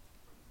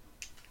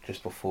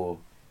 just before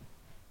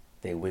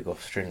they wig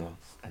off Stringer,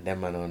 and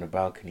them man are on the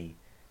balcony.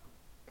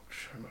 I'm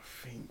trying to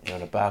think. They're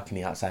on the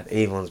balcony outside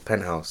Avon's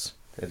penthouse.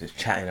 They're just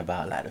chatting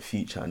about like the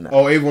future and that.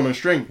 Oh, Avon and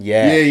String.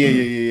 Yeah.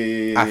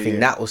 I think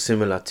that was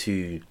similar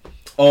to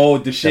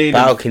the shade. The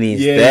balconies,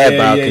 their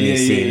balcony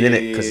scene,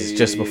 innit? Because it's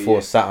just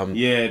before something.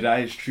 Yeah, that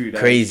is true.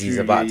 Crazy is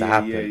about to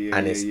happen,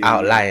 and it's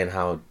outlining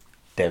how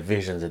their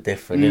visions are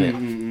different,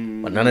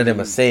 innit? But none of them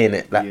are saying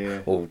it.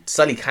 Like, well,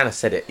 Sully kind of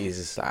said it. He's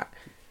just like,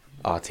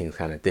 our thing's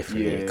kind of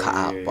different, cut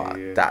out.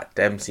 But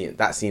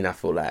that scene, I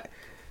feel like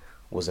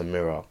was a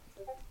mirror.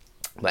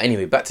 But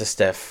anyway, back to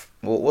Steph.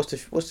 What's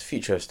the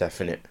future of Steph,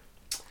 innit?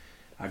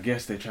 I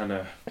guess they're trying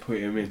to put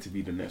him in to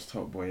be the next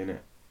top boy, innit?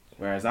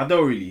 Whereas I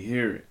don't really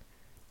hear it.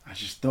 I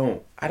just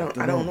don't. I don't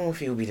know if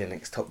he'll be the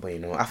next top boy, you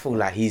know. I feel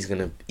like he's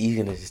gonna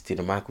just do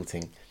the Michael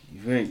thing. You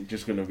think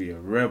just gonna be a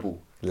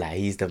rebel? Like,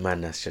 he's the man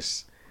that's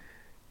just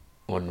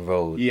on the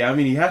road. Yeah, I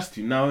mean he has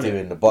to now.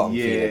 Doing the bottom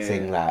feeder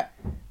thing, like.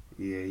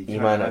 Yeah, he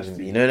might not even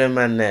be. You know the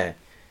man there.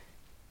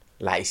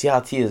 Like, you see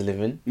how Tia's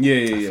living?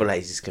 Yeah. I feel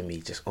like he's just gonna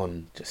be just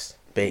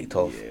baked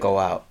off, go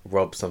out,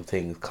 rob some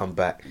things, come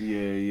back.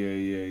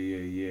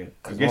 Yeah.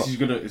 I guess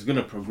it's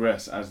gonna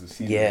progress as the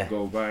season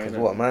go by. Because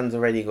what, man's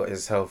already got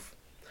himself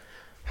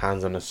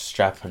hands on the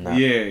strap and that.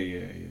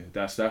 Yeah.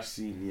 That's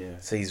scene, yeah.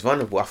 So he's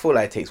vulnerable. I feel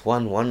like it takes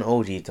one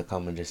OG to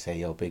come and just say,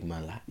 yo, big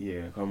man, like.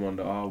 Yeah, come on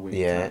the R way.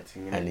 Yeah,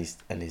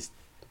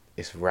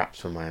 it's raps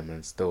for my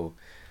man still.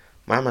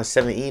 My man's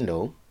 17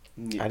 though.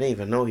 Yeah. I didn't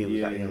even know he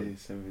was that young.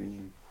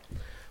 17.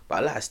 But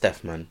I like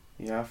Steph, man.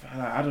 Yeah,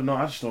 I don't know.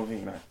 I just don't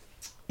think that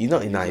He's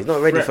not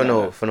ready for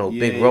no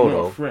big role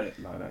though. Not a threat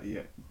like that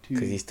yet.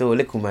 Because he's still a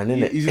little man,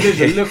 isn't it?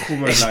 He's a little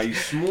man, like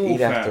he's small.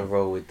 He'd have to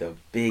roll with the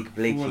big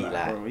Blakey,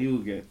 bro, he'll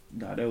get.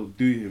 They'll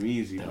do him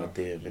easy. They'll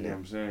do him, you know what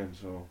I'm saying?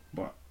 So,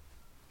 but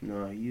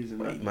no, he isn't.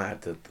 But he might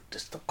have to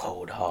just the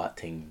cold heart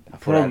thing. I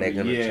feel like they're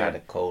gonna try the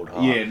cold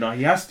heart. Yeah, no,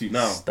 he has to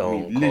now.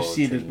 Let's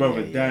see his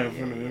brother die in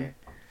front of him.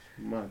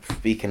 Man.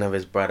 Speaking of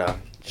his brother,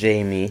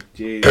 Jamie.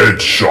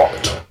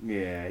 Headshot.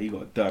 Yeah, he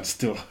got done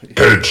still.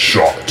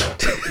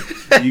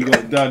 Headshot. He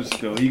got done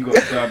still. He got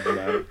done,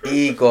 man.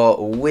 He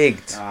got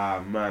wigged.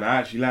 Ah, man, I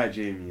actually like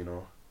Jamie, you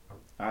know.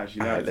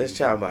 Let's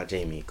chat about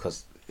Jamie,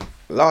 because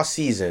last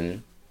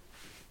season,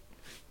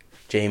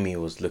 Jamie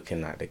was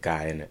looking like the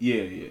guy, innit?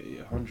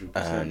 Yeah,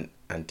 100%.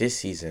 And this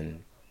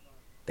season,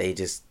 they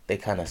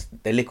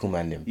little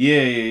man him.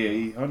 Yeah,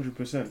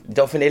 100%.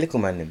 Don't think they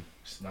little man him?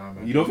 Nah,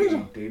 man. You don't think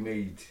so?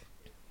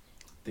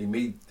 They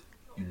made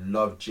you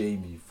love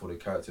Jamie for the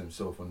character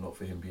himself and not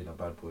for him being a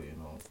bad boy, you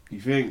know.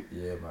 You think?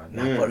 Yeah, man.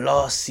 Nah, but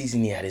last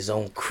season he had his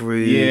own crew.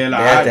 Yeah,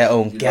 like they had their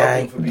own you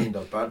gang. love him for being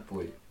the bad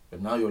boy,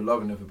 but now you're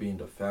loving him for being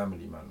the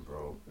family man,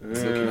 bro.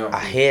 He's looking out for I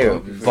his hear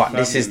brothers. it, but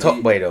this is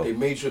Top Boy though. They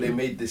made sure they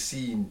made the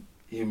scene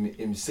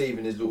him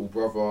saving his little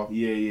brother.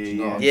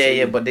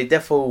 Yeah. But they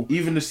therefore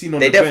Even the scene on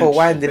they the bench. therefore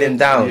winded him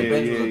down. The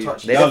bench was a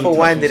touch. They That was therefore a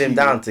winded touch him scene,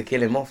 down though. to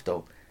kill him off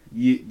though.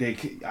 Yeah,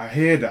 I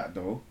hear that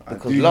though.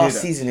 Because last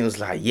season it was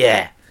like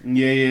yeah.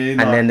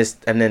 Yeah.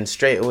 And then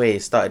straight away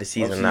it started the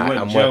season Obviously, like he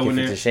went I'm working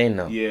jail, for Shane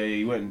now. Yeah,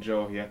 he went in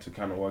jail. He had to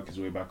kind of work his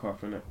way back up,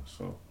 innit?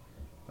 So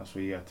that's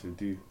what he had to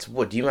do. So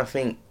what do you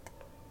think?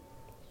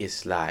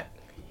 It's like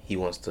he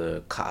wants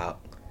to cut out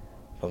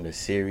from the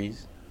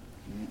series,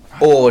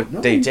 or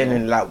they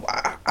genuinely like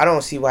I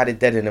don't see why they're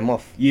deading him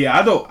off. Yeah,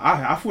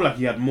 I feel like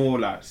he had more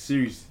like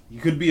series. He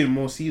could be in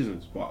more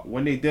seasons, but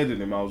when they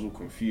deaded him, I was all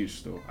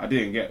confused. Though I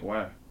didn't get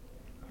why. I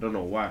don't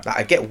know why. Like,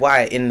 I get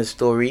why in the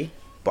story,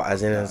 but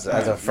as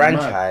a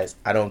franchise,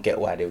 I don't get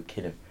why they would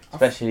kill him.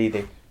 Especially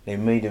they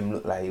made him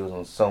look like he was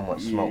on so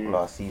much smoke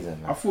last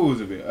season. I thought it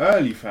was a bit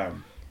early,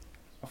 fam.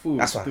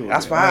 That's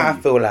why I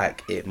feel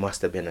like it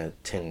must have been a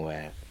thing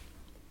where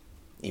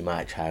he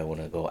might try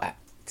want to go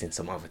act in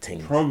some other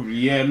things. Probably,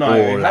 yeah, no,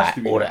 or it like, has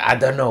to be. or I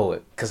don't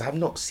know, because I'm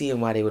not seeing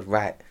why they would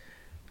write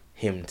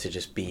him to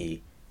just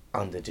be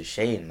under the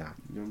Shane now.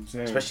 You know what I'm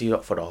saying? Especially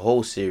not for the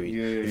whole series.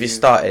 Yeah, if you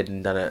started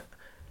and done it,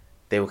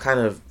 they were kind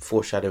of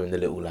foreshadowing the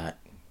little like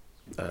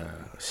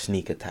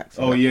sneak attacks.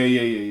 Oh, that.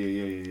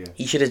 yeah.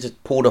 He should have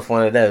just pulled off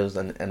one of those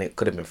and it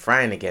could have been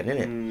frying again,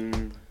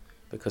 innit?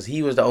 Because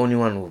he was the only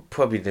one with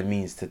probably the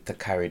means to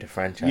carry the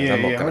franchise.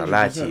 I'm not going to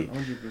lie to you.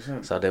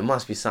 100%. So there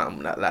must be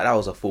something like that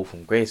was a fall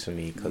from grace for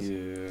me because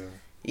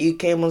he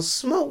came on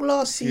smoke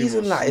last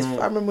season. Like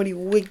I remember when he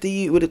wigged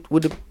the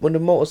with the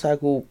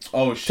motorcycle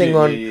thing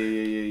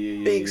on.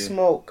 Big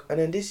smoke, and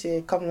then this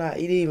year come like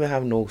he didn't even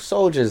have no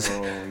soldiers.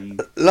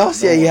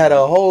 Last year he had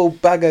a whole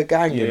bag of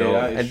gang, you know,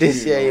 and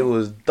this year it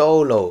was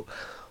dolo.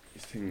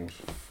 This thing was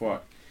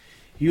fuck.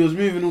 He was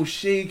moving all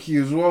shaky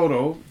as well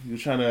though. He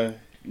was trying to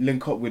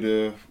link up with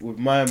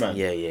my man.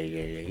 Yeah.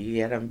 He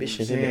had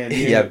ambition, Yeah.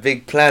 He had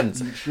big plans.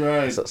 He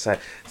tried. So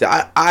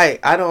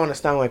I don't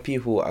understand why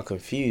people are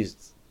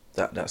confused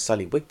that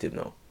Sully wigged him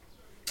though.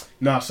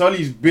 Nah,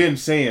 Sully's been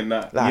saying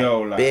that.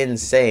 Been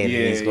saying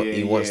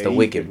he wants to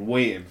wig him.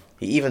 Waiting.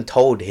 He even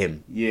told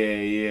him. Yeah.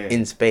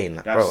 In Spain,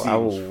 like, bro, I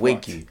will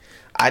wig you.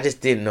 I just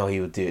didn't know he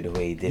would do it the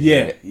way he did.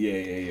 Yeah.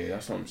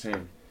 That's what I'm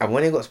saying. And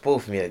when it got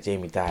spoiled for me that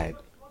Jamie died,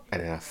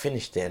 and then I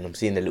finished it, and I'm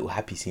seeing the little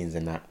happy scenes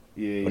and that.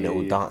 When they're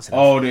all dancing.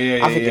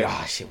 I'm thinking,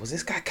 oh shit, was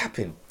this guy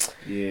capping?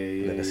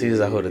 Yeah. Like, as soon as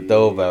I heard the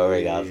doorbell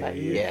ring, I was like,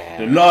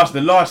 yeah.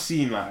 The last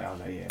scene, like, I was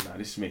like, yeah, nah,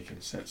 this is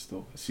making sense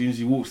though. As soon as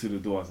he walks through the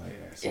door, I was like,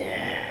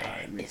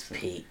 it's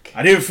peak.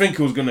 I didn't think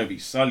it was gonna be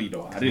Sully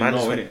though. I didn't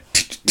know it.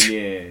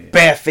 Yeah.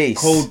 Bare face.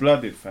 Cold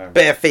blooded, fam.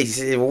 Bare face.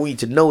 He said, I want you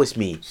to know it's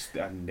me.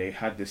 And they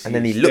had this. And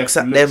then he looks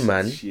at them,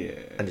 man,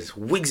 and just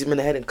wigs him in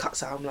the head and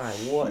cuts out. I'm like,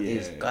 what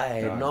is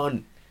going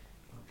on?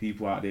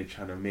 People out there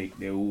trying to make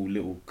their all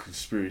little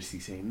conspiracy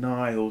saying,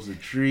 nah, it was a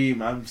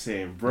dream. I'm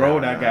saying, bro,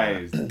 that guy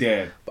is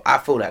dead. But I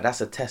feel like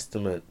that's a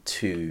testament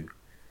to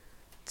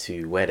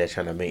where they're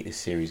trying to make this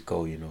series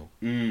go, you know.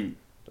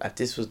 Like,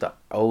 this was the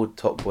old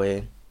Top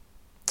Boy.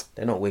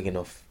 They're not wigging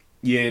off.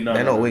 Yeah, no.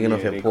 They're not wigging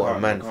off important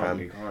man,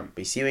 fam.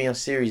 But you see when your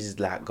series is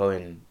like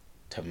going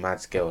to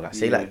mad scale, like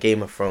say like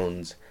Game of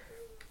Thrones,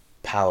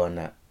 Power and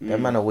that,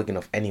 them man are wigging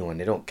off anyone.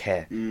 They don't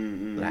care.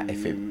 Like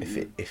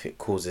if it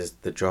causes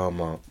the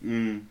drama.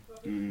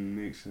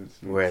 Makes sense.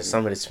 Whereas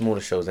some of the smaller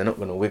shows, they're not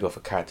gonna wig off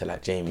a character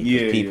like Jamie.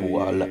 People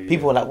are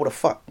like, what the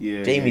fuck?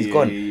 Jamie's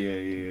gone.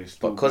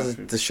 But because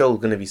the show's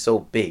gonna be so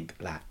big,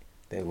 like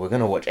we're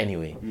gonna watch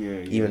anyway.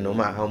 Even no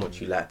matter how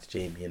much you like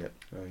Jamie, innit?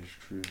 That is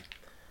true.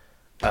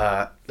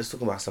 Let's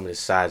talk about some of the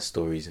side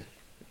stories,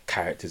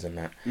 characters and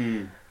that.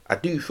 I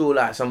do feel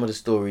like some of the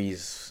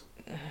stories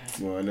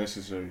well,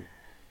 unnecessary.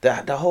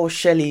 The whole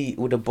Shelley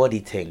with the body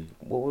thing.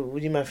 What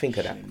do you man think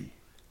of that?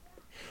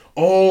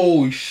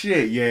 Oh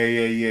shit!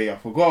 Yeah. I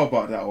forgot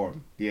about that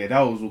one. Yeah, that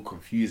was all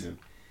confusing.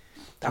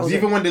 Because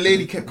even when the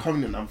lady kept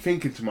coming in, I'm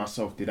thinking to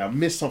myself, did I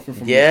miss something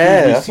from the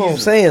Yeah, previous that's what I'm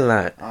season? saying.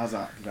 Like, I was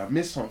like, did I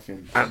miss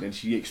something? And then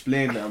she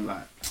explained it. I'm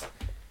like,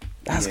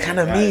 that's yeah, kind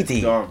of that is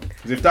meaty. dumb.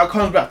 Because if that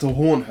comes back to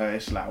haunt her,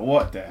 it's like,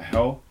 what the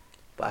hell?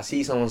 But I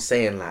see someone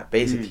saying like,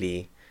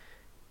 basically,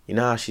 you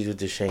know how she's with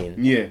Deshane,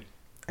 Yeah,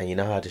 and you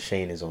know how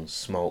Deshane is on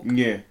smoke.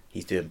 yeah.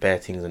 He's doing bare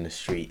things on the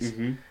streets.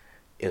 Mm-hmm.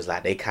 It was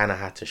like they kind of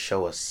had to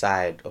show a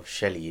side of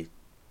Shelly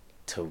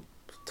to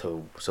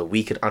so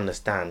we could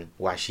understand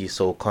why she's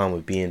so calm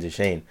with being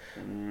Deshane.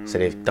 So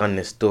they've done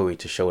this story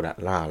to show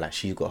that like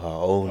she's got her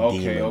own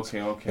demons.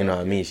 Okay. You know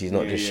what I mean? She's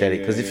not just yeah, Shelly.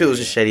 yeah, Because if yeah, it was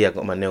just Shelly, I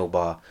got my nail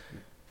bar.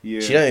 Yeah.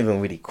 She don't even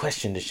really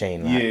question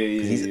Deshane. Like,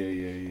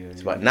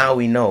 Yeah. But now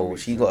we know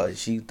she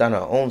done her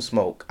own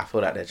smoke. I feel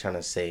like they're trying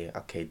to say,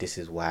 okay, this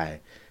is why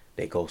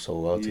they go so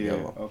well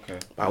together. Okay.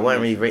 But I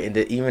wasn't really rating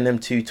even them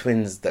two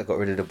twins that got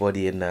rid of the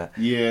body in that.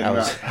 Yeah,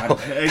 That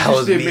it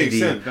was just didn't make meaty.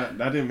 sense. That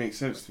didn't make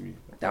sense to me.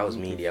 That was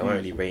meaty. I wasn't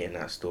really rating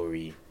that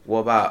story. What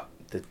about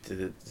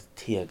the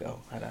Tia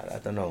girl? I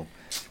don't know.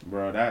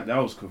 Bro, that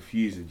was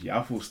confusing. Yeah,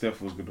 I thought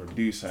Steph was gonna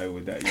do something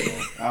with that. You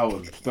know, I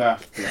was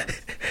baffed.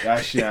 Like,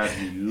 that shit had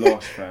me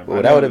lost, fam.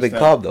 Well, that would have been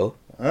calm though.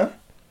 Huh?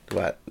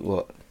 What?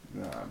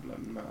 Nah,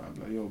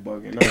 you're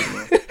bugging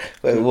out, bro.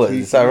 Wait, what?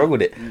 Is something wrong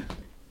with it?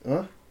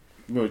 Huh?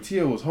 Bro,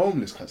 Tia was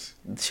homeless, cuz.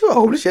 She was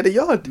homeless. She had a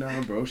yard.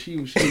 Nah, bro, she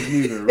was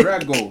moving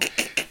raggo.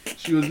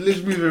 She was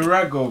literally moving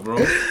raggo, bro.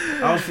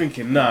 I was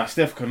thinking, nah,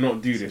 Steph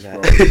cannot do this,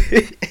 bro.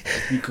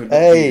 He could not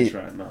do this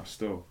right now,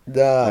 still.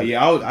 Nah. But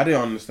yeah, I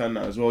didn't understand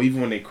that as well.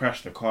 Even when they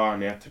crashed the car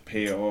and they had to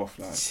pay it off,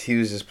 like. He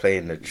was just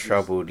playing the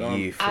troubled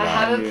youth. I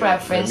have a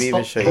preference. Let me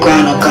even show you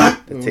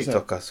What the was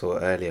TikTok I saw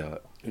earlier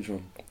Which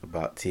one?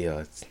 about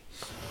Tia.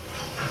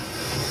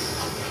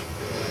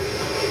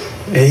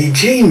 Hey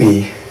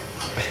Jamie,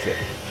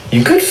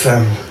 you good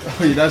fam? Oh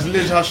yeah, that's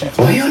literally how she talks.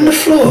 Why are you on the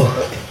floor?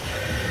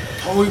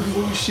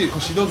 Oh shit,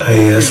 because she doesn't.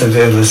 Hey, that's a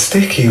bit of a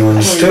sticky one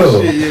Oh,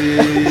 still.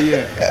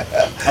 Yeah.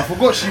 I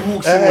forgot she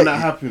walks in when that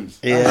happens.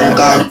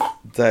 Yeah,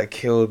 that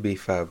killed me,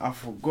 fam. I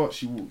forgot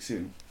she walks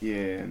in.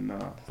 Yeah,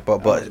 nah. But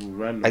That was all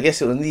random. I guess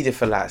it was needed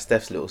for like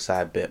Steph's little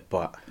side bit,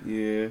 but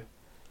Yeah.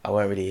 I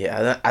won't really.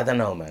 I don't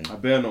know, man. I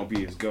better not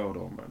be his girl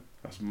though, man.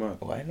 That's mad.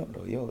 Why not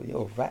though?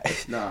 You're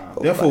right. Nah,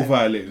 therefore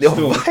violated. You're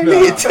still.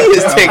 violated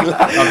Tia's thing.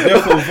 I'm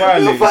therefore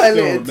violated. You're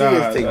violated still.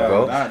 Tia's thing,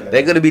 bro. Nah.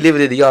 They're gonna be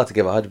living in the yard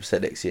together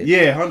 100% next year.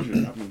 Yeah, 100.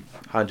 I mean,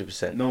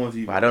 100%. no one's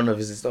even. But I don't know if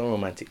it's not a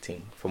romantic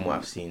thing from what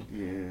I've seen.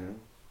 Yeah.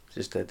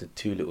 Just the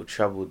two little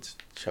troubled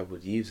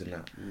youths and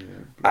that. Yeah.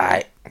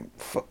 Alright,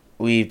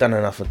 we've done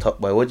enough for Top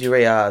Boy. What do you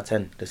rate out of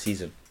 10 this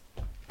season?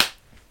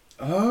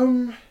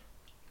 I'm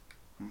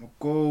gonna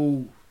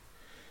go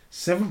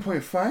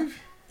 7.5.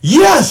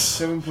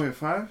 Yes! 7.5.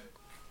 What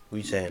are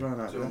you saying?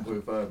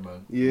 7.5,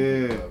 man.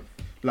 Yeah.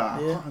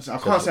 Like, I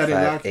can't say I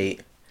didn't like it.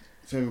 8.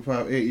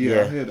 7.5, 8.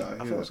 Yeah, I hear that. I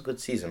thought it was a good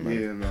season, man.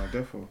 Yeah, no,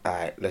 definitely.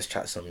 Alright, let's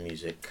chat some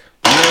music.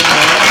 Yeah, man.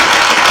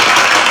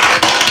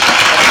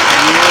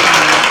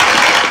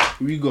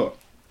 Who we got?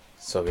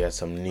 So we had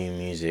some new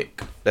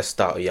music. Let's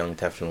start with Young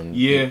Teflon.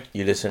 Yeah.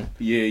 You listen?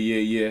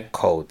 Yeah.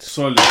 Cold.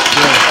 Solid.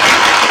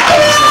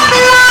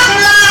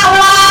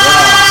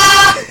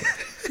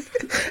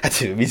 I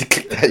didn't mean to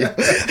click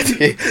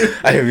that.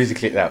 I didn't mean to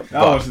click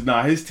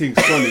that. His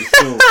thing's solid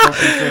still. Fucking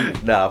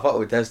solid. Nah, I thought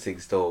with Dev's thing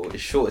still.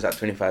 It's short, it's like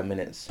 25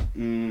 minutes.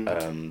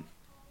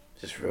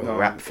 Just real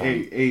rap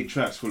fam. 8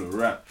 tracks full of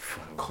rap.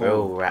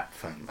 Real rap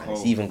fam. And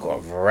it's even got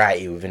a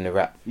variety within the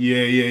rap. Yeah.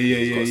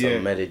 It's got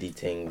some melody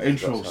things.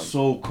 Intro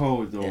so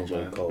cold though,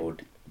 Intro man.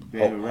 cold.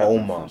 Bare rap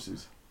Homer.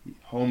 references.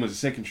 Homer's a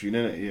secondary, isn't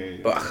it?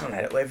 Yeah. But I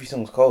can't lie, every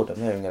song's cold. I'm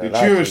not even gonna The lie.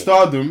 tune to with you.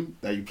 Stardom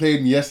that you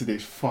played yesterday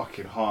is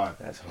fucking hard.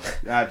 That's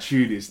That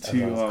tune is too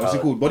sounds hard. What's it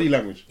cold. called? Body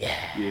language? Yeah.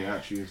 Yeah,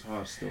 that tune is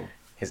hard still.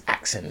 His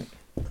accent.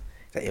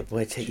 That your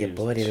boy take your Tune's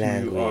body too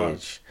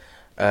language.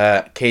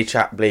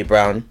 K-Trap, Blade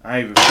Brown. I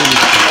ain't even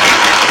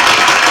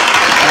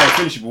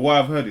finished it, but what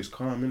I've heard is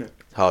calm, innit?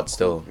 Hard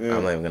still. Yeah.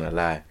 I'm not even gonna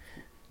lie.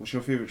 What's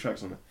your favourite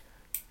tracks on it?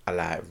 I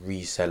like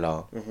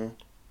Reseller, Mhm.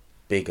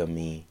 Bigger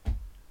Me,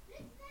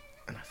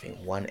 and I think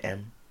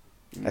 1M.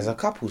 There's a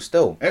couple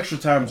still. Extra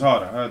Time's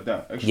hard, I heard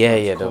that. Extra Yeah,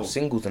 Time's yeah, cold. those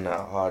singles and that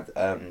are hard.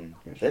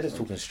 They're just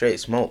talking straight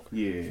smoke.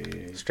 Yeah.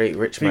 Straight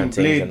rich I man think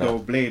things Blade and though,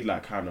 that. Blade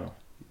like kinda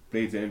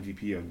Blade's the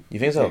MVP of You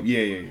think so?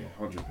 Yeah,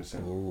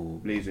 100%.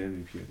 Ooh, Blade's the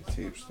MVP of the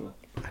tape still.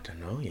 I don't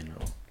know, you know.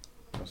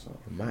 That's all.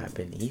 It might have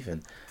been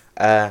even.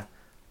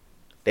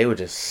 They were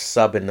just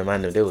subbing the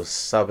man. They were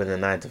subbing the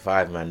 9 to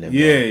 5 man. Them,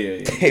 Yeah.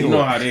 They You know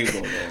were- how they go,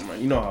 though, man.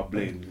 You know how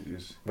Blade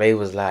is. Ray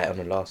was like on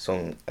the last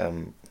song,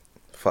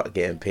 fuck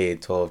getting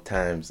paid 12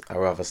 times. I'd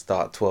rather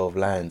start 12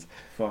 lines.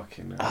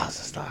 Fucking. I was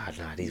just like,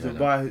 nah, these He's men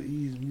to are... buy.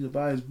 He's to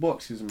buy his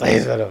boxes, man.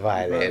 These men are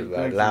violated, Buy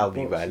man. his Allow me,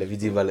 boxes. man. Let me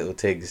do my little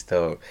thing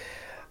still.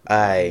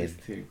 Aye. His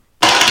thing.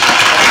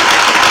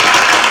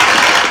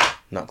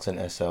 Knocks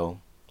and SL.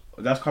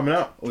 That's coming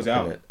out? Or is it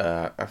out?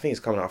 I think it's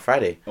coming out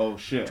Friday. Oh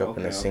shit.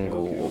 Dropping okay, a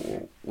single.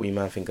 Okay. What do you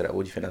man think of that?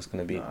 What do you think that's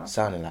going to be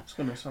sounding like? It's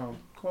gonna sound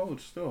cold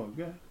still,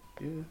 yeah.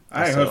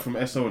 I ain't heard from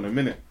SO in a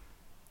minute.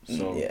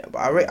 So Yeah, but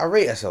I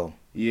rate SL.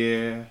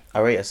 yeah. I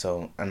rate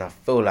SL, and I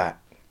feel like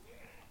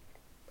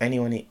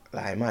anyone it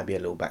might be a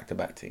little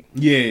back-to-back thing.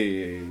 Yeah.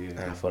 And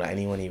I feel like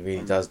anyone he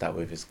really does that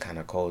with is kind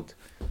of cold.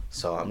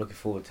 So I'm looking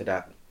forward to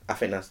that. I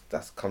think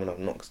that's coming up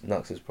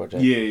Nux's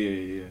project.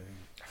 Yeah.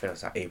 I think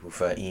that's like April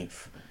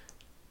 13th.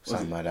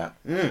 Something like that.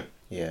 Yeah.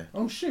 Yeah.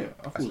 Oh shit!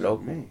 I thought That's it was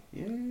local. May.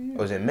 Yeah.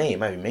 Or was it May? It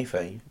might be May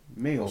 13th.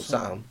 May Or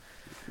something.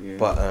 Yeah.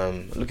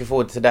 But looking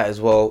forward to that as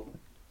well.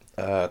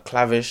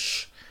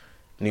 Clavish,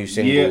 new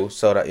single. Yeah.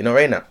 So that, you know,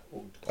 right now?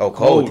 Oh,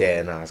 cold.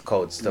 Yeah, no, it's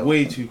cold still.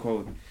 Way too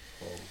cold.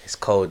 It's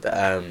cold.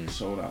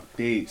 Sold out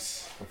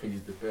dates. I think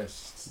he's the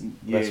best.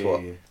 Best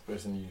what?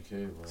 Best in the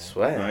UK, bro.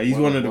 Swear. Nah, he's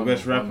one of the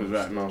best one rappers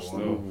right now still.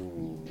 still.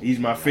 Ooh. He's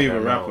my I favourite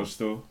don't know. rapper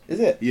still. Is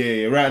it?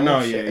 Yeah, right now,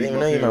 Oh, shit. yeah. I didn't He's even my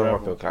know you favourite man rapper.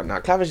 rock with Clavish. Now,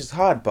 Clavish is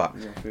hard, but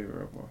He's my favourite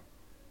rapper.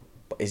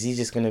 is he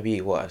just gonna be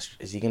what?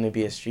 Is he gonna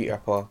be a street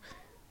rapper,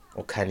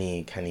 or can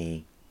he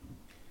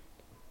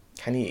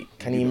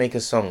make a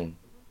song?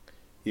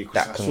 Yeah, 'cause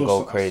That I can saw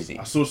go crazy.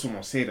 I saw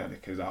someone say that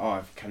because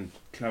if can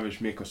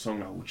Clavish make a song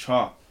that will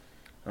chart?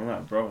 I'm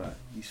like, bro, like,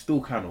 he's still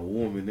kind of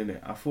warming,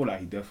 innit? I feel like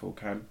he definitely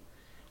can.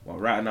 Well,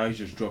 right now he's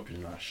just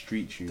dropping like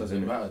street tunes.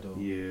 Doesn't innit? matter though.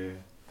 Yeah.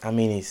 I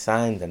mean, he's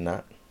signed and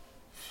that,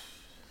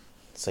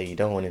 so you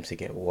don't want him to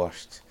get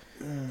washed.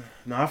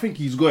 No, I think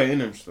he's got it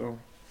in him still.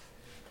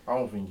 I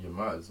don't think he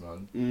matters,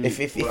 man. If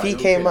Well, like, he he'll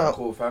came get a out,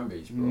 core fan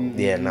base, bro.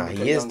 yeah, nah, Look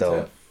he at is Young though. Tef.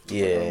 Look at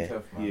Young Yeah. Tef,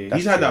 man. Yeah, That's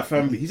he's had true. that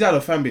fan. He's had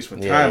a fan base for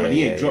Yeah, time, and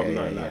he yeah, ain't dropped yeah,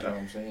 nothing yeah, like You know that.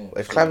 what I'm saying?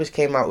 If So, Clavish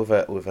came out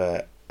with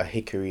a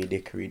hickory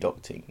dickory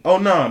dock thing, Oh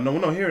no, we're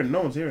not hearing.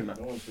 No one's hearing that.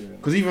 no one's hearing it.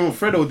 Because even when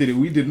Fredo did it,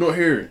 we did not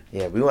hear it.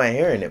 yeah, we weren't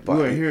hearing it, We but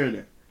weren't hearing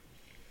it.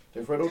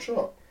 Did Fredo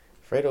chart?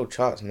 Fredo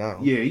charts now.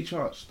 Yeah, he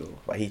charts still.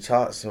 But he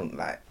charts on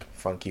like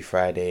Funky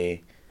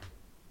Friday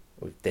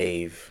with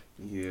Dave.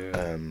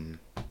 Yeah.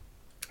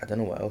 I don't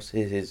know what else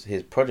his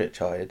project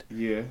charted.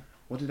 Yeah.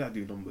 What did that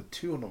do? Number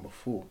 2 or number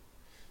 4?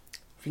 I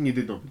think he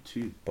did number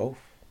 2. Both.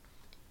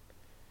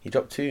 He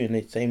dropped 2 in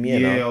the same year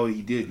Yeah, now. oh,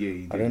 he did. Yeah,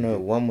 he did. I don't know.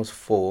 One was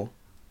 4,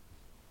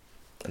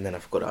 and then I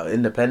forgot that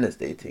Independence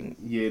Day thing.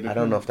 Yeah, I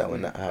don't know if that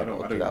one that I don't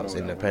that know was that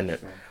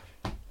independent.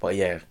 one, But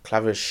yeah,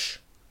 Clavish.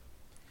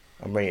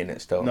 I'm rating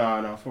it still. so.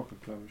 Nah, fuck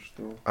with Clavish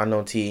still.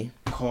 Unknown T,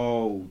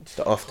 Cold.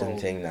 the often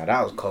Cold. thing. Now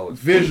that was cold.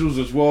 Visuals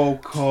as well,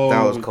 cold.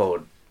 That was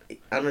cold.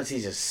 Unknown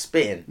T's just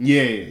spitting.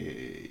 Yeah.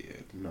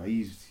 No,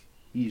 he's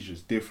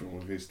just different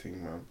with his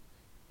thing, man.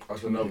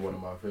 That's another one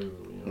of my favourite.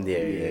 You know?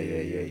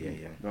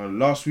 Yeah. Now,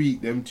 last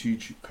week, them two,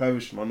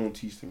 Clavish and Unknown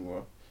T's thing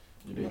were.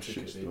 Yeah, My they shit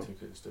took it. They still.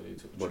 took it. Still, they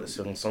took it. What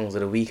the songs of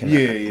the week? And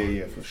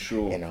Yeah, for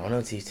sure. You know,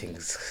 Unknown T's thing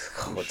is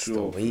For cold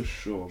sure, still. He, for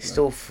sure. man.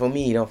 still, for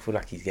me, you don't feel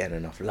like he's getting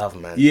enough love,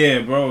 man. Yeah,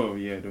 bro.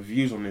 Yeah, the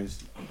views on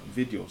his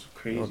videos are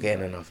crazy. Not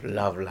getting enough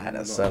love like that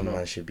No, some no.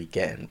 man should be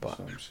getting, but That's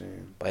what I'm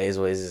saying. it is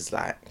what it is.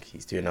 Like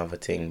he's doing other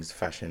things,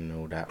 fashion and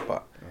all that.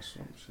 But That's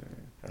what I'm saying.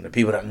 and the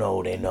people that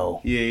know, they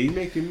know. Yeah, he's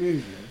making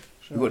moves, man.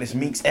 We got this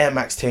Meeks Air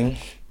Max thing.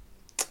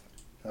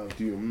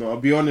 I'll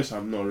be honest,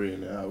 I'm not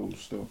reading it at all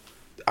still.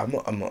 I'm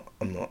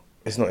not.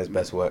 It's not his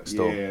best work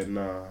still. Yeah,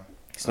 nah.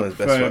 It's not I his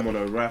best prefer work. him on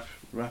a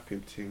rapping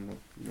thing.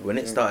 You know When what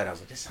it I'm started, I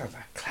was like, this sounds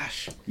like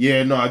Clash. saying?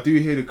 Yeah, no, I do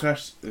hear the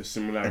Clash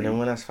similarity. And then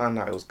when I found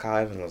out it was Kyle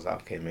Evans, I was like,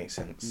 okay, it makes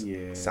sense. Yeah.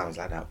 It sounds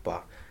like that,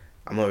 but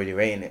I'm not really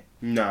rating it.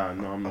 Nah,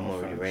 I'm I'm not not a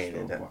really fan rating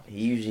still, it. That but- he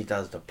usually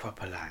does the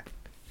proper like.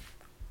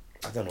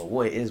 I don't know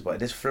what it is, but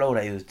this flow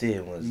that he was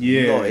doing was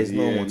Yeah, not his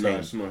normal no, thing.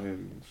 it's not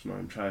him. It's not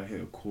him trying to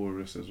hit a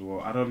chorus as well.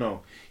 I don't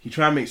know. He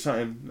tried to make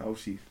something,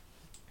 obviously,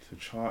 to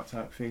chart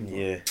type thing. but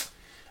Yeah,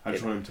 I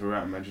just want him to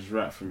rap, man. Just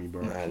rap for me,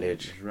 bro. Nah, leg.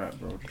 Just rap,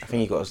 bro. Just I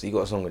think he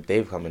got a song with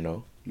Dave coming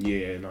though.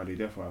 Yeah, no, they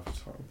definitely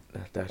have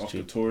time. That's After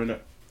due. touring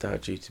it.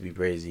 That's due to be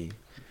brazy.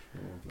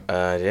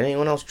 Did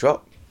anyone else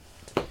drop?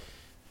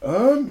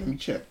 Let me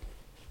check.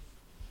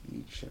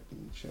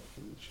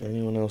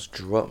 Anyone else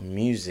drop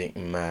music,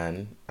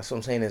 man? That's what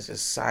I'm saying. It's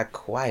just sad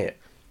quiet.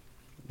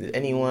 Did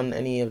anyone,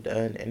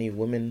 any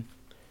women,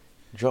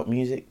 drop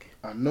music?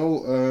 I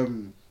know.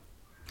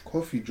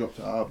 Coffee dropped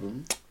the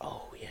album.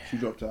 Oh yeah. She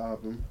dropped the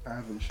album. I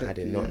haven't checked. I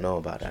did it not yet. know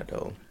about that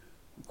though.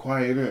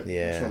 Quiet, innit?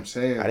 Yeah. That's what I'm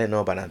saying. I didn't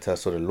know about that until I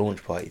saw the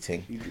launch party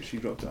thing. She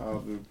dropped the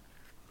album.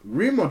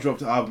 Remo dropped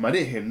the album. I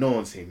didn't hear no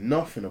one say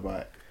nothing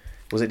about it.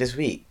 Was it this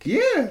week?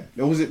 Yeah.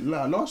 Was it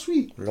last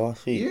week?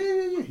 Last week?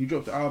 Yeah. He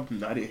dropped the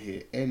album. I didn't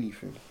hear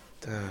anything.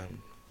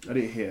 Damn. I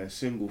didn't hear a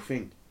single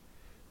thing.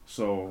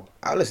 So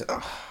I'll listen.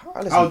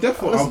 I'll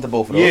definitely listen to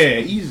both of those. Yeah,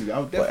 easily.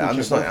 I'll But definitely. I'm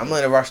just check not. both I'm of not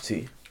in a rush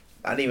to.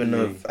 I didn't even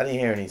know. Yeah. I didn't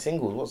hear any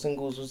singles. What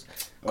singles was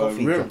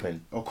Coffee Rim-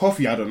 dropping? Or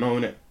Coffee, I don't know,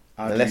 innit?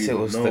 Unless it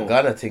was the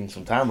Gunna thing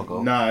some time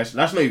ago. Nah, that's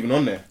not even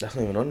on there. That's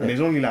not even on And there.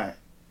 there's only like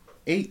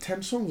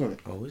 8-10 songs on it.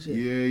 Oh, is it?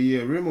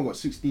 Yeah. Remo got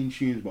 16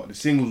 tunes, but the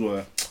singles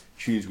were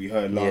tunes we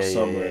heard last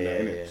summer and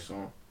that, innit?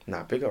 So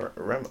Nah, bigger.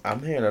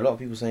 I'm hearing a lot of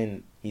people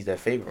saying he's their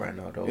favorite right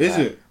now, though. Is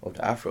it? Of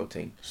the Afro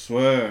thing.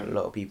 swear. A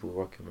lot of people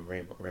rocking with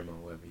Remo,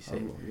 whatever you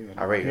say. Yeah,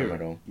 I rate hear Remo it.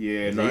 though.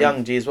 Yeah, He's nah, a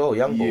young G as well,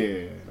 young boy.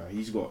 Yeah, nah,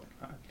 he's got.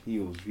 He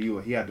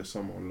had the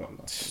summer on lot last.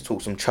 Let's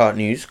talk some chart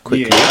news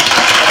quickly.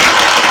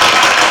 Yeah.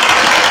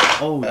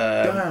 Oh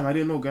damn! I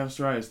didn't know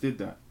Gangsteritis did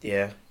that.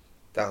 Yeah,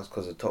 that was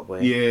because of Top Boy.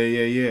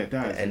 Yeah. That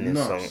The is ending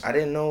nuts. song. I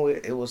didn't know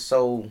it was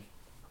so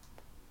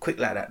quick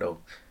like that though.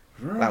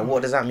 Like,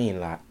 what does that mean?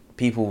 Like,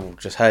 people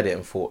just heard it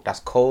and thought that's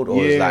cold,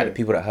 or is like the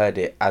people that heard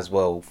it as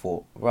well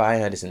thought, right, I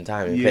ain't heard this in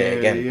time and play it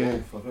again. Yeah.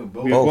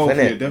 Both,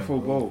 innit?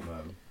 Definitely both.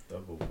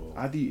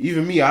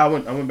 Even me, I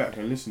went back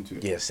and listened to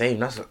it. Yeah,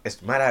 same.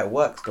 It's mad how it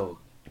works though,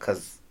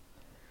 because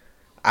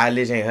I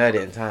literally ain't heard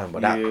it in time,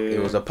 but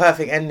it was a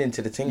perfect ending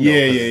to the thing.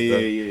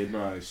 Yeah.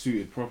 No, it's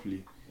suited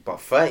properly. But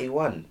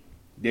 31.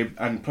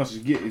 And plus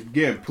it's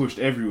getting pushed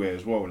everywhere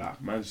as well.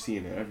 Like, man's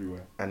seeing it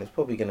everywhere. And it's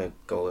probably gonna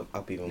go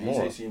up even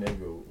more. Seen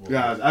everywhere.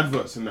 Yeah, there's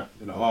adverts in that.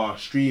 They're like,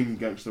 stream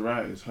Gangsta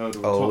Writers heard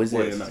on Top is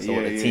Boy it? and that. So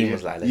the team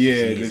was like, let's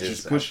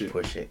just push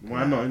it.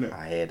 Why not, innit?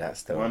 I hear that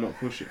still. Why not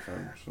push it,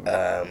 fam?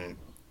 So.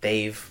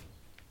 Dave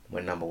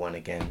went number 1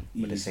 again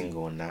with a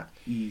single on that.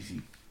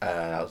 Easy.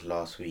 That was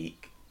last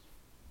week.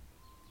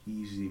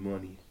 Easy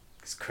money.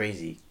 It's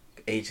crazy.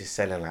 H is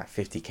selling like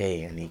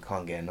 50k and he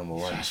can't get a number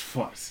 1. That's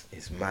fucked.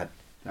 It's mad.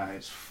 That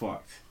is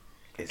fucked.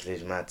 It's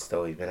literally mad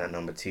still. He's been at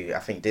number 2. I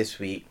think this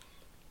week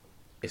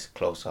it's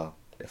closer.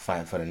 They're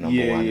fighting for the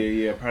number 1.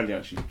 Yeah. Apparently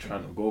actually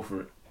trying to go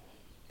for it.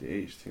 The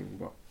H thing,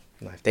 but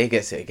like, if they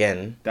gets it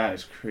again, that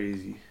is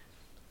crazy.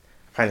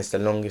 Apparently it's the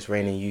longest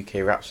reigning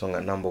UK rap song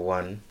at number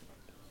 1.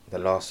 The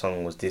last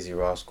song was Dizzy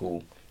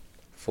Rascal,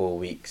 4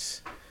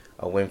 weeks.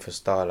 A win for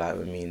Starlight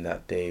would mean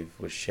that Dave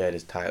would share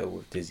this title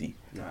with Dizzy.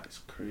 That's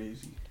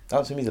crazy.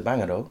 That to me is a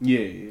banger though.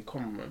 Yeah,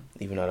 come on, man.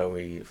 Even though I don't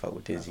really fuck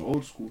with Dizzy. That's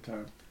old school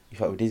time. You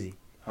fuck with Dizzy?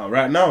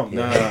 Right now?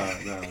 Yeah.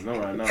 Nah,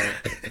 not right now.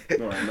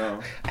 Not right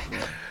now.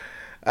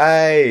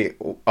 Hey,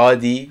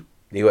 RD,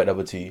 they went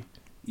number 2.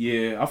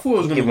 Yeah, I thought it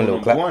was going to go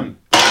number 1.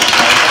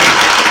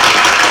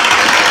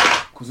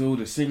 Because of all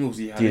the singles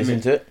he had. Do you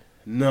listen to it?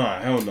 Nah,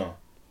 hell no.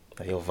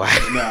 Your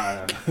vibe.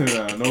 Nah,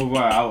 no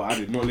vibe. I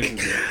did not listen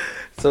to it.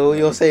 So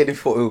you're saying they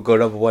thought it would go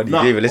number 1, you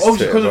didn't even listen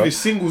to it, because of his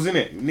singles,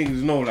 innit?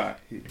 Niggas know, like,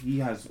 he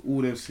has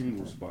all those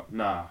singles, but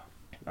nah,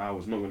 I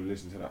was not going to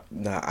listen to that.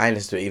 Nah, I ain't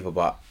listen to it either,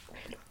 but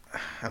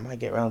I might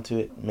get round to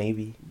it,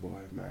 maybe.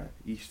 Boy, man,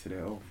 each to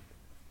their own.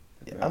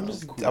 Yeah, I'm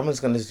just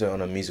gonna listen to it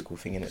on a musical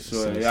thing, innit?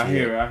 So yeah, I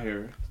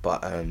hear it.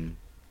 But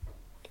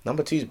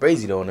number 2 is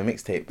Brazy though on the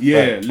mixtape.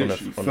 Yeah,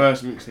 literally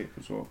first mixtape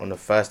as well. On the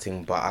first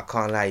thing, but I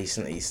can't lie,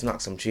 he snuck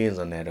some tunes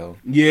on there though.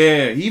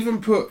 Yeah, he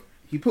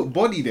put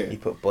Body there. He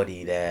put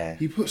Body there.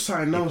 He put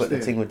something else there. He put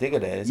the thing with Digger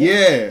there.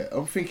 Yeah,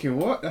 I'm thinking,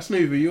 what? That's not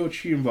even your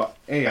tune, but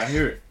hey, I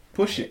hear it.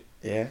 Push it.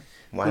 Yeah,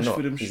 why Push not?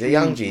 For them He's a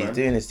young G. He's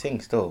doing his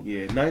thing still.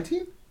 Yeah,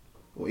 19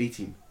 or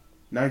 18.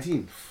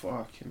 19.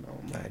 Fucking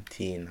hell, man.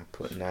 19. I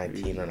put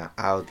 19 on an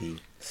Audi.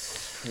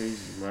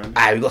 Crazy, man.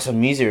 Alright, we got some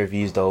music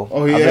reviews though.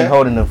 Oh yeah. I've been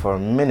holding them for a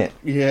minute.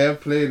 Yeah,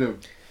 play them.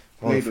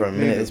 For a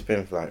minute. It's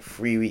been for like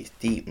 3 weeks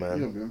deep, man.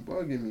 You've been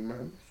bugging me,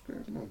 man.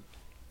 What's going on?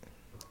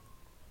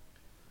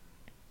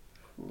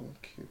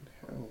 Fucking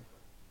hell.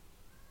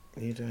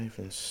 You don't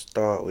even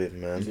start with,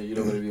 man. You're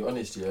not gonna be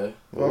honest, yeah?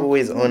 We're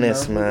always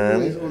honest, man.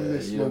 Always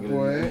honest, my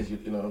boy.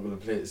 You're not gonna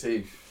play it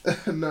safe.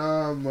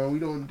 Nah, man, we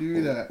don't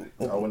do that.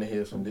 I wanna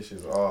hear some "This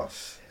is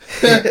arse."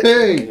 I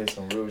Hey. wanna hear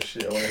some real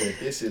shit. I wanna hear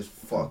 "This is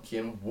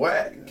fucking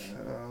whack."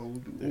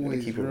 We're gonna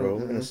keep it real.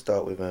 We're gonna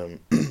start with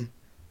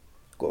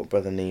got a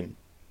brother named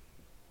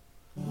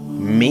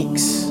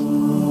Meeks.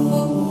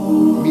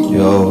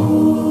 Yo.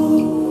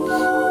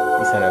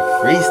 He said a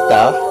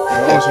freestyle.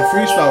 Oh, it's a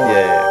freestyle.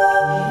 Yeah.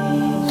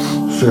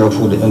 Free up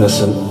all the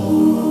innocent.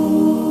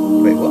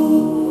 Wait, what?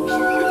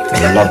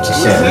 And I love to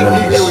certain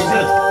members.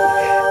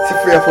 To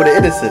free up all the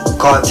innocent.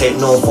 Can't take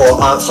no for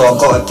answer.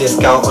 Got a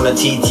discount on a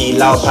TT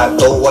loud pack.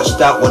 Don't watch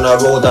that when I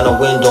roll down a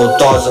window.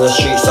 Doors on the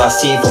streets I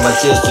see from a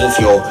distance,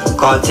 yo.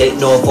 Can't take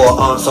no for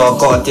answer.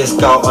 Got a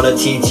discount on a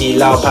TT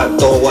loud pack.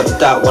 Don't watch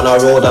that when I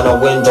roll down a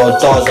window.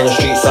 Doors on the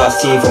streets I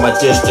see from a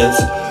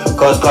distance.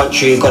 Cause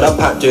country got a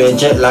pack doing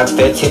jet lag.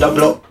 Feds hit the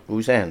block. What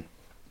you saying?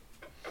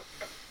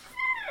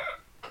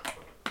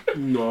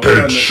 No,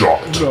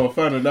 Headshot. No, a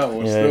fan of that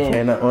one. Yeah, still.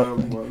 fan of that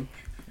one.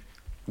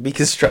 Be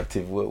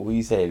constructive. What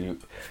you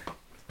saying?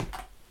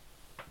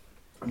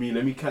 I mean,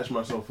 let me catch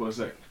myself for a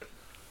sec.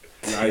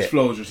 Nah, his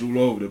flow was just all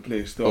over the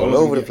place. Still, All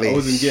over the place. I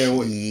wasn't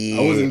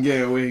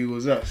getting where he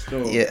was at.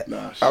 Still, Yeah.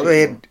 Nah, I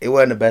mean, it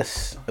weren't the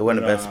best. It weren't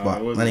the Nah, best, it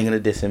but wasn't. I ain't gonna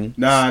diss him.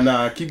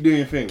 Nah, keep doing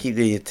your thing. Keep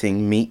doing your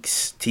thing.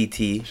 Meeks,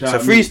 TT. Shout So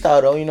out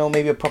freestyle though, you know,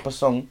 maybe a proper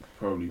song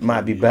Probably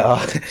might be better.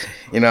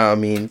 You know what I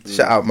mean?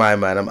 Shout out my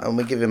man. I'm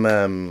gonna give him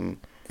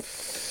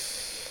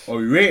Oh,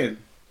 you rating?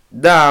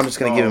 Nah, I'm just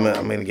gonna give him.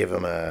 I'm gonna give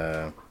him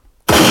a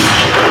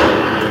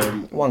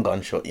one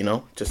gunshot. You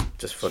know, just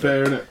for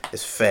Fair, innit?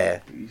 It's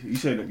fair. You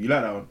said that. You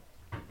like that one?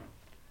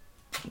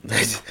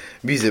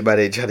 Music man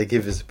ain't trying to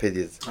give his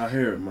opinions. I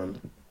hear it, man.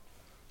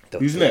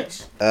 Who's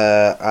next?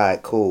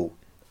 Alright, cool.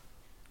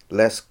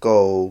 Let's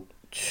go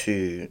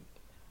to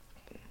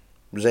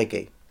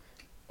Zege.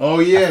 Oh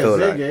yeah, I feel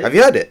like. Zege. Have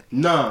you heard it?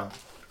 Nah.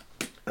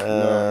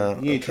 Nah.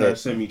 He ain't okay. trying to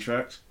send me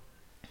tracks.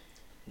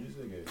 Who's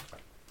Ziggy?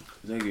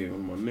 Zege, one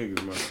of my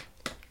niggas, man.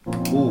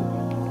 Ooh.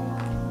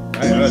 I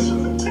ain't heard it.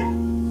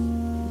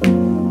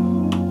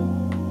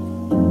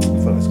 I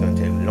feel like it's gonna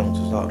take long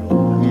to start though.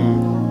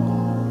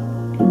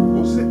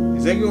 What's it?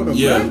 Is Zege on the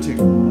Yeah. black tick?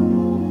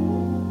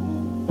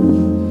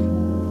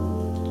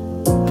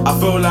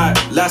 feel like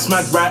life's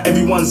mad, right?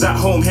 Everyone's at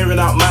home hearing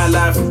out my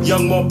life.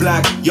 Young more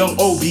black, young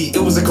OB. It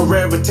was a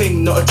career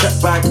thing, not a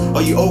trap back.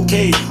 Are you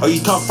okay? Are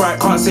you tough, right?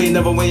 Can't say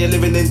never when you're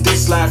living in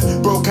this life.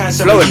 Bro can't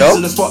share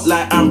in the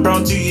spotlight. I'm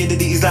brown too, yeah, the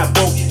D's like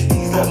both.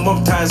 Got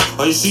mob ties,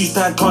 or your shoes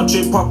tied, can't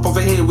trip up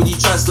over here when you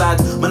try slide.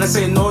 Man, I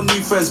say no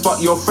new friends, but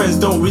your friends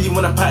don't really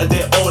wanna pattern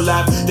their own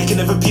life. They can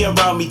never be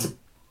around me to.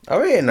 I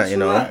read that, you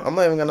know. Right. I'm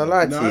not even gonna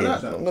lie to you.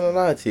 I'm gonna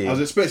lie to you. I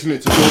was expecting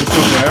it to go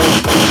somewhere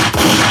else.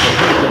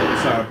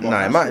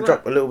 Nah, it might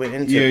drop a little bit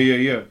into.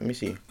 Yeah. Let me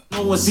see.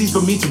 No one sees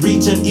for me to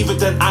reach, and even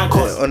then I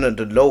can't. On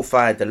the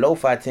lo-fi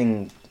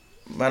thing,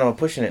 man, I'm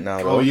pushing it now.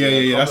 Though. Oh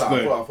yeah, that's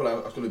good. I feel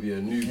like that's gonna be a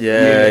new.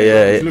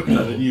 Yeah. Looking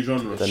at the new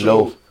genre. The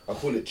low. I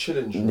call it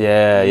chilling.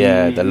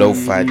 Yeah, the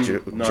lo-fi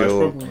drill,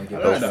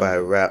 lo-fi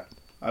rap.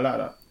 I like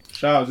that.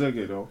 Shout out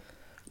Zeggy though.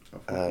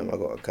 I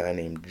got a guy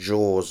named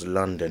Jaws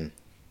London.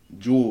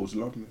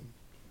 London.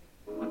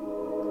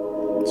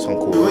 Song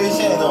called.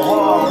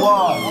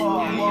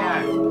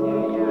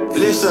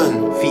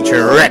 Listen.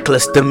 Featuring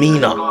Reckless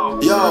Demeanor.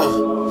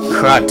 Yo.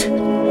 Crud.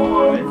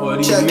 Oh,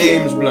 these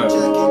names, blood.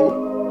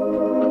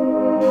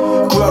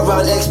 Grew up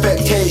around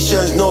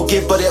expectations, no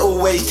give but it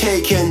always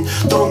taken.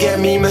 Don't get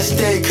me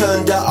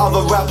mistaken, that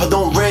other rapper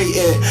don't rate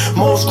it.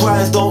 Most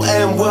grinds don't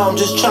end well, I'm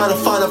just trying to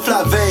find a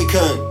flat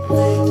vacant.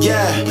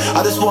 Yeah,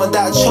 I just want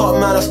that chop,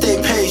 man, I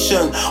stay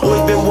patient.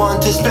 Always been one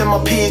to spend my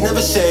peas,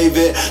 never save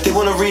it. They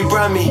wanna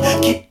rebrand me.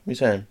 You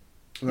saying?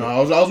 No, I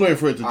was waiting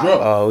for it to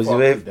drop. Oh, was you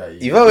waiting?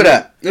 You vote with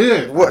that?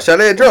 Yeah. What, shall I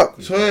let it drop?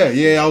 So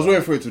yeah, I was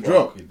waiting for it to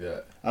drop.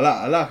 I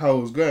like how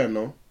it was going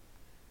though.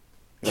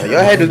 No,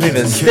 your head was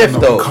moving stiff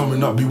though.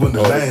 Coming up, you want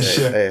the land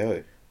shit.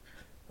 Hey.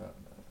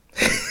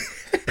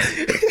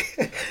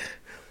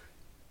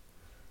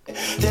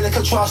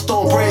 Delicate trust,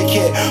 don't break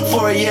it.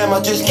 4 AM, I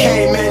just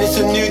came in. It's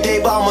a new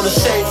day, but I'm on the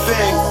same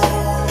thing.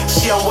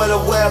 See, I'm well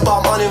aware, but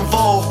I'm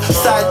uninvolved.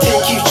 Side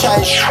thing, keep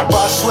chatting but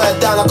I swear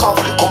down, I can't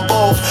flick on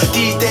both.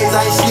 These days,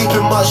 I ain't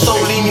sleeping much, so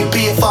leave me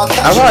be if I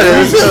catch you.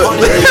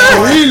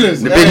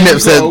 The big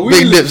lips said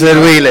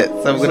wheel it.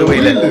 So I'm gonna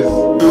wheel it.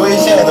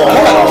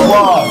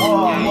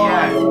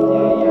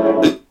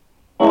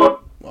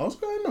 What's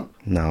going on?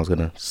 Nah, I was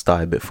gonna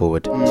start a bit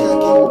forward.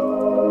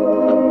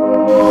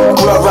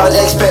 Grew up around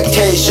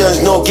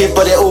expectations, no give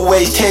but it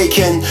always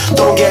taken.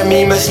 Don't get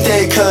me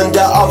mistaken,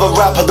 that other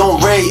rapper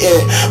don't rate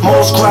it.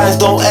 Most grinds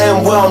don't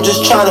end well, I'm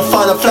just trying to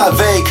find a flat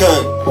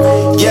vacant.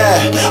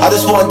 Yeah, I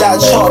just want that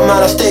chop,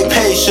 man, I stay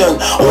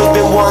patient. Always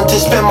been one to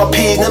spend my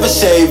peas, never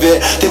save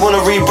it. They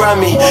wanna rebrand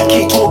me,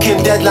 keep talking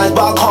deadlines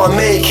but I can't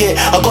make it.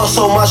 I got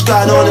so much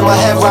going on in my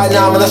head right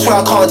now, man, I swear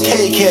I can't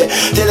take it.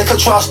 Delicate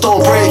trust,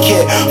 don't break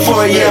it.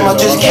 4 AM, I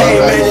just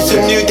came in, it's a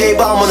new day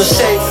but I'm on the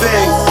same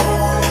thing.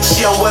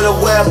 See, I'm well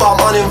aware, but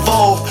I'm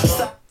uninvolved.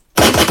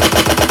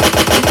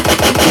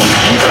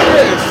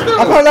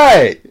 I can't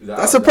lie.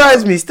 That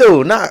surprised me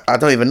still. Nah, I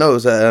don't even know. It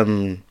was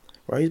bro,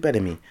 he's better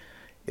than me.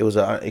 It was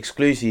an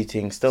exclusive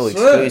thing, still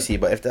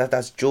exclusive. But if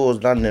that's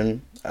Jaws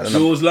London, I don't know.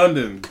 Jaws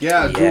London,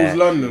 Jaws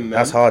London. Man.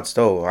 That's hard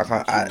still. I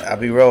can't. I'll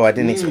be real. I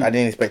didn't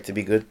expect it to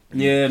be good.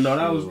 Yeah, no,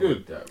 that was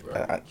good.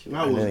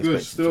 That was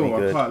good. Still,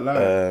 I can't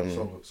lie.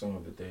 Song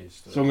of the day.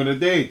 Still. Song of the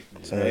day.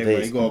 Song of the day.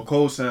 Man, you got a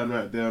co-sign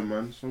right there,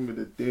 man. Song of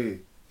the day.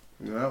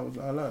 Yeah,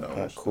 I like that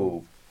one.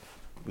 Cool.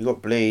 We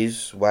got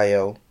Blaze,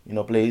 YL. You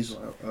know Blaze?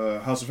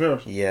 House of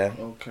Heroes? Yeah.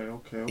 Okay.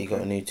 He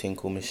got a new thing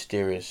called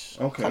Mysterious.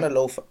 Okay. Kind of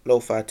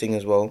low-fi thing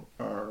as well.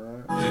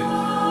 Alright.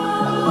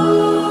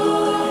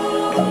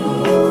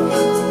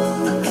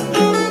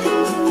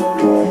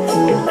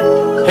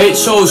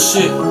 HO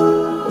shit.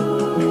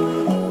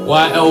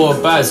 YL or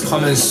Baz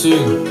coming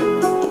soon.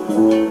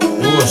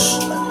 Whoosh.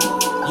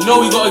 You know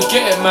we gotta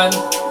get it, man.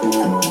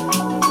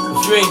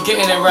 If you ain't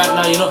getting it right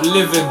now, you're not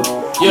living.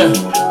 Yeah.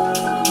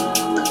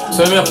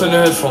 Turn me up in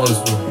the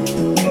headphones, bro.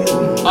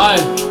 I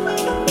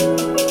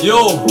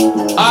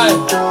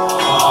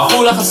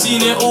feel like I've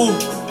seen it all.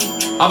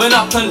 I've been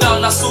up and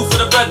down, that's all for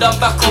the bread, I'm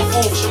back and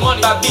forth. She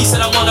money, bad beast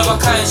and I'm one of a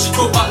kind. She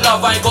talk about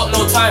love, I ain't got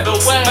no time.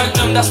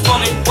 Magnum, that's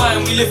tonic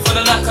wine. We live for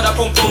the night, cause I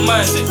pump on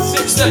mine.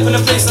 Step in the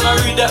place and I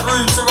read that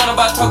room, surrounded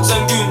by thugs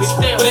and goons.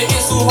 But it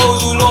is all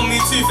hoes all on me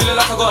too, feeling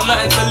like I got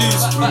nothing to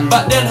lose.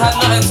 Back then had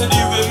nothing to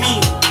do with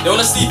me. They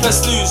wanna sleep and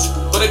snooze.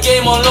 Got the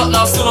game on lock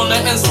now, still on the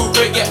ends, full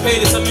great, get paid,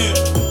 it's a mood.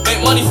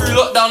 Make money through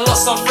lockdown,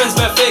 lost some friends,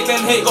 but fake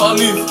and hate,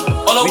 gotta move.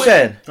 On a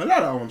way. I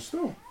like that one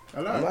still.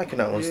 I'm liking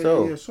that one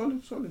still. Yeah,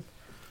 solid.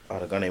 Oh,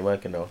 the gun ain't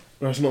working though.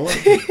 No, it's not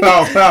working.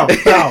 Pow.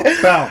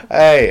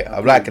 Hey,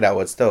 I'm liking that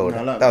one still.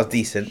 No, like that was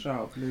decent. Shout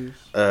out, please.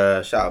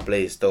 Shout out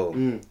Blaze still.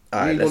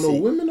 Alright, let's see.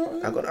 Women out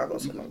here? I got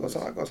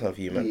something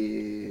for you, man.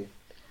 Yeah.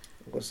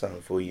 I got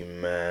something for you,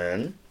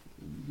 man.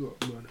 You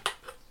got money.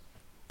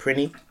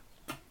 Prinny.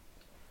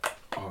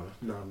 Oh,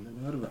 no, I've never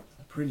heard of that.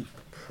 Prinny.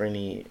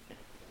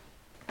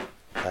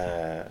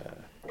 Had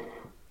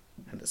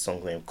a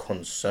song named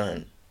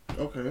Concern.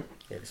 Okay.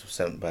 Yeah, this was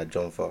sent by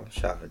John Farr.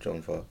 Shout out to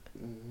John Farr.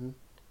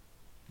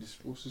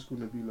 What's this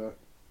gonna be like?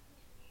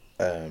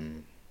 I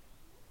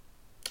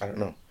don't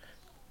know.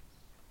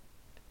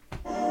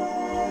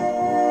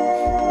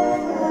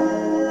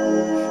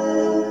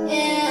 Yeah.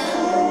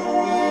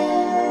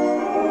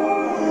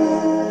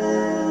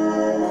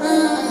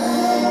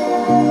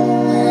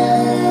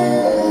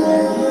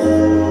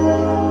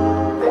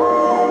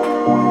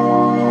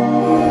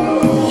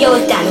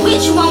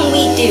 which one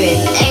we doing?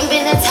 Ain't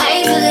been the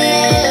type to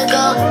let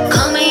go.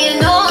 Call me,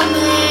 you know I'm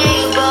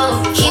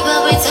able. Keep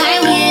up with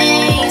time, we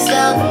ain't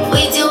slow.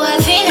 We do our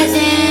fitness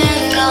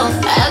and no.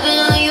 I've been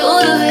on you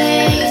the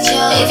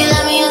radio. If you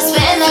let me, I'll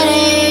spend that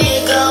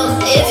ego.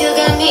 If you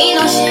got me,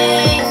 no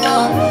shame,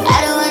 no.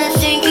 I don't wanna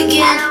think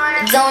again.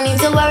 Don't need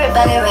to worry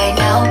about it right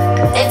now.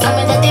 They told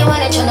me that they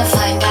wanna tryna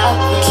find out.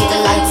 We keep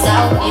the lights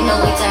out, you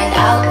know we turned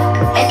out.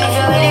 And if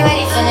you're really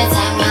ready for the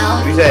time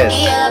now,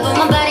 yeah, but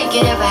my body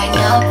get it right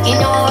now. You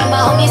know when my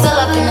homies all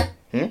up in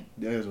the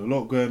There's a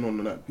lot going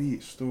on that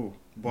beat still,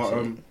 but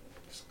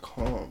it's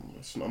calm.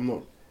 I'm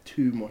not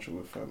too much of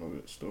a fan of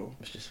it still.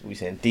 It's just we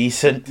saying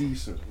decent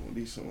Decent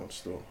one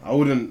still. I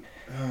wouldn't.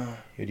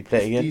 Would you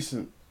play it again?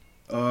 Decent.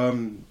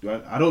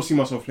 I don't see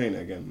myself playing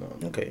it again.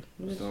 No. Okay.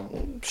 So.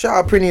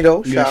 Shout out Prinny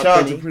though. Shout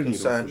out to Prinny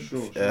though, for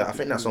sure. I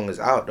think that song is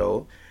out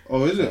though.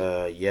 Oh, is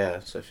it? Yeah.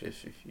 So if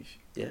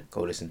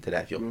go listen to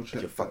that if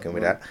you're fucking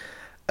with that.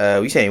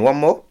 We saying one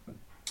more?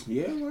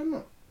 Yeah, why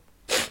not?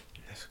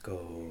 Let's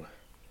go.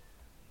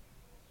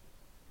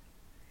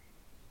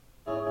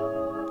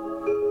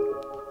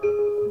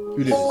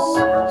 Who this?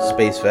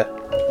 Space Vet.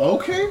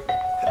 Okay.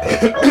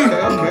 okay.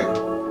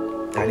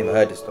 I ain't even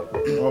heard this though.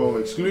 Oh,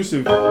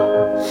 exclusive.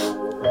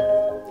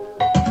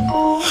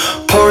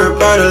 Pour it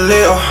by the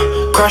liter,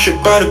 crash it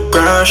by the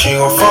ground. She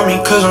gon' fuck me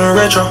cause I'm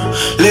retro.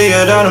 Lay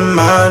it out of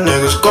my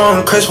niggas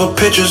going crazy for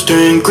pictures,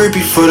 doing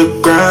creepy for the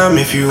gram.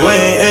 If you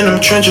ain't in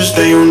them trenches,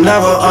 then you'll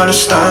never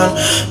understand.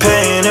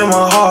 Pain in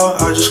my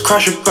heart, I just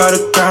crash it by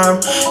the gram.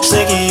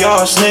 Sneaky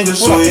ass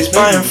niggas always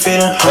buying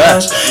fitting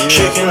hands.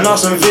 Shaking off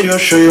some video,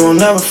 sure you will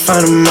never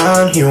find a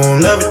man. He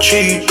won't never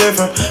treat you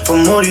different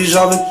from all these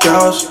other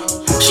girls.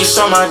 She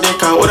saw my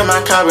dick out with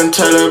my cabin,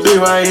 tell her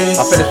BYE.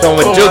 I finished on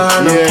with Juke.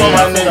 Pull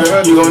my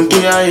nigga, you gon'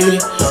 DIE.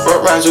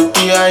 Rock rise with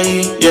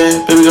DIE,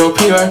 yeah, baby go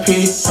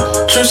PYP.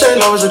 True say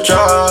love is a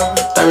job,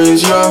 that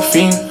means you are a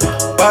fiend.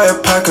 Buy a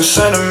pack or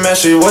send a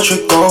message, what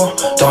you go.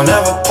 Don't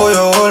ever pull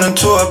your all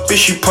into a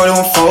bitch, she probably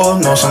won't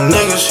fold. Know some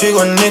niggas who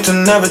gon' need to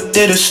never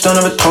did it, still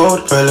never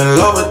told. Fell in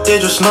love with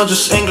it, just not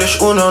just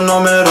English, uno no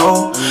me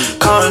do.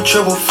 Counting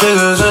triple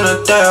figures in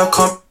a day, I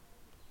come.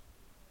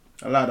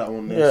 I like that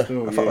one there. Yeah,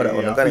 still. I fuck with that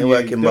one. I got it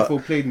working, but Defo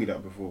played me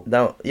that before.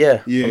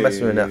 I'm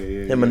messing with that.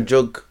 Him and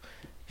Jug.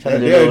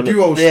 They're a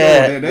duo.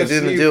 They're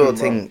doing the duo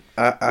thing.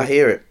 I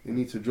hear it. They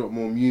need to drop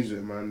more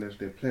music, man.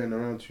 They're playing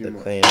around too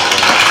much. Drop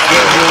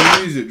more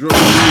music.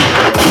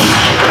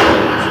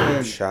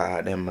 Shout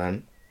out them,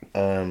 man.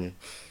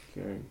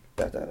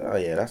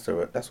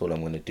 That's all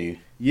I'm gonna do.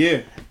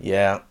 Yeah,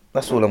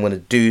 that's all I'm gonna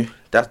do.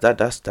 That's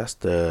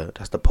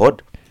the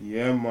pod.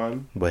 Yeah,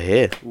 man. But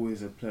here,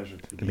 always a pleasure.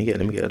 Let me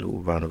get a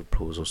little round of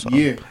applause or something.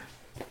 Yeah.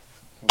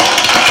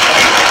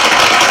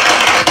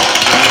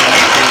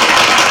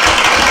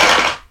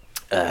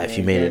 If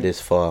you made it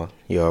this far,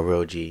 you're a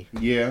real G.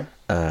 Yeah.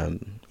 Do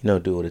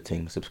all the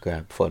things.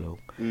 Subscribe, follow.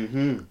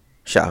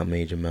 Shout out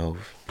Major Melv.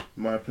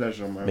 My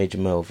pleasure, man. Major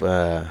Melv,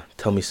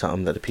 tell me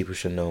something that the people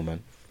should know,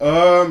 man.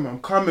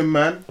 I'm coming,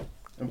 man.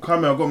 I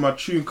got my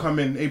tune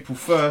coming April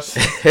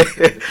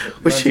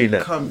 1st. What tune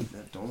that? Coming.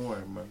 Don't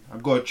worry, man. I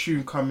got a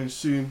tune coming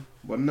soon.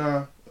 But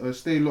now,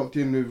 stay locked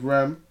in with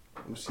Ram.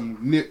 Obviously,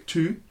 Nip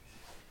 2.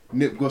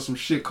 Nip got some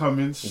shit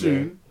coming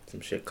soon. Yeah, some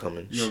shit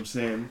coming. You know what I'm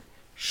saying?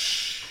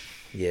 Shh.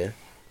 Yeah.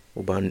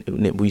 What about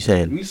Nip? What you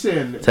saying? We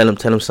saying Tell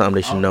them something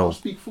they should know. I'll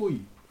speak for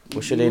you.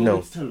 What should they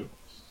know? Tell them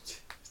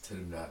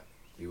that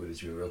you would have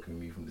been welcoming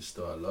me from the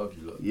start. I love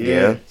you, lot.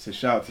 Yeah. It's a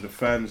shout out to the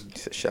fans.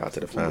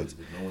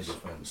 No one's a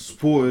fan.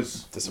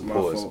 Supporters. The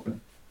supporters.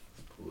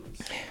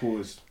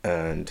 Supporters.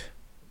 And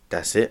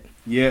that's it.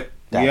 Yeah.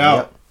 We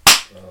out.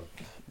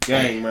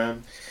 Gang,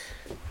 man.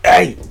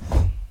 Hey.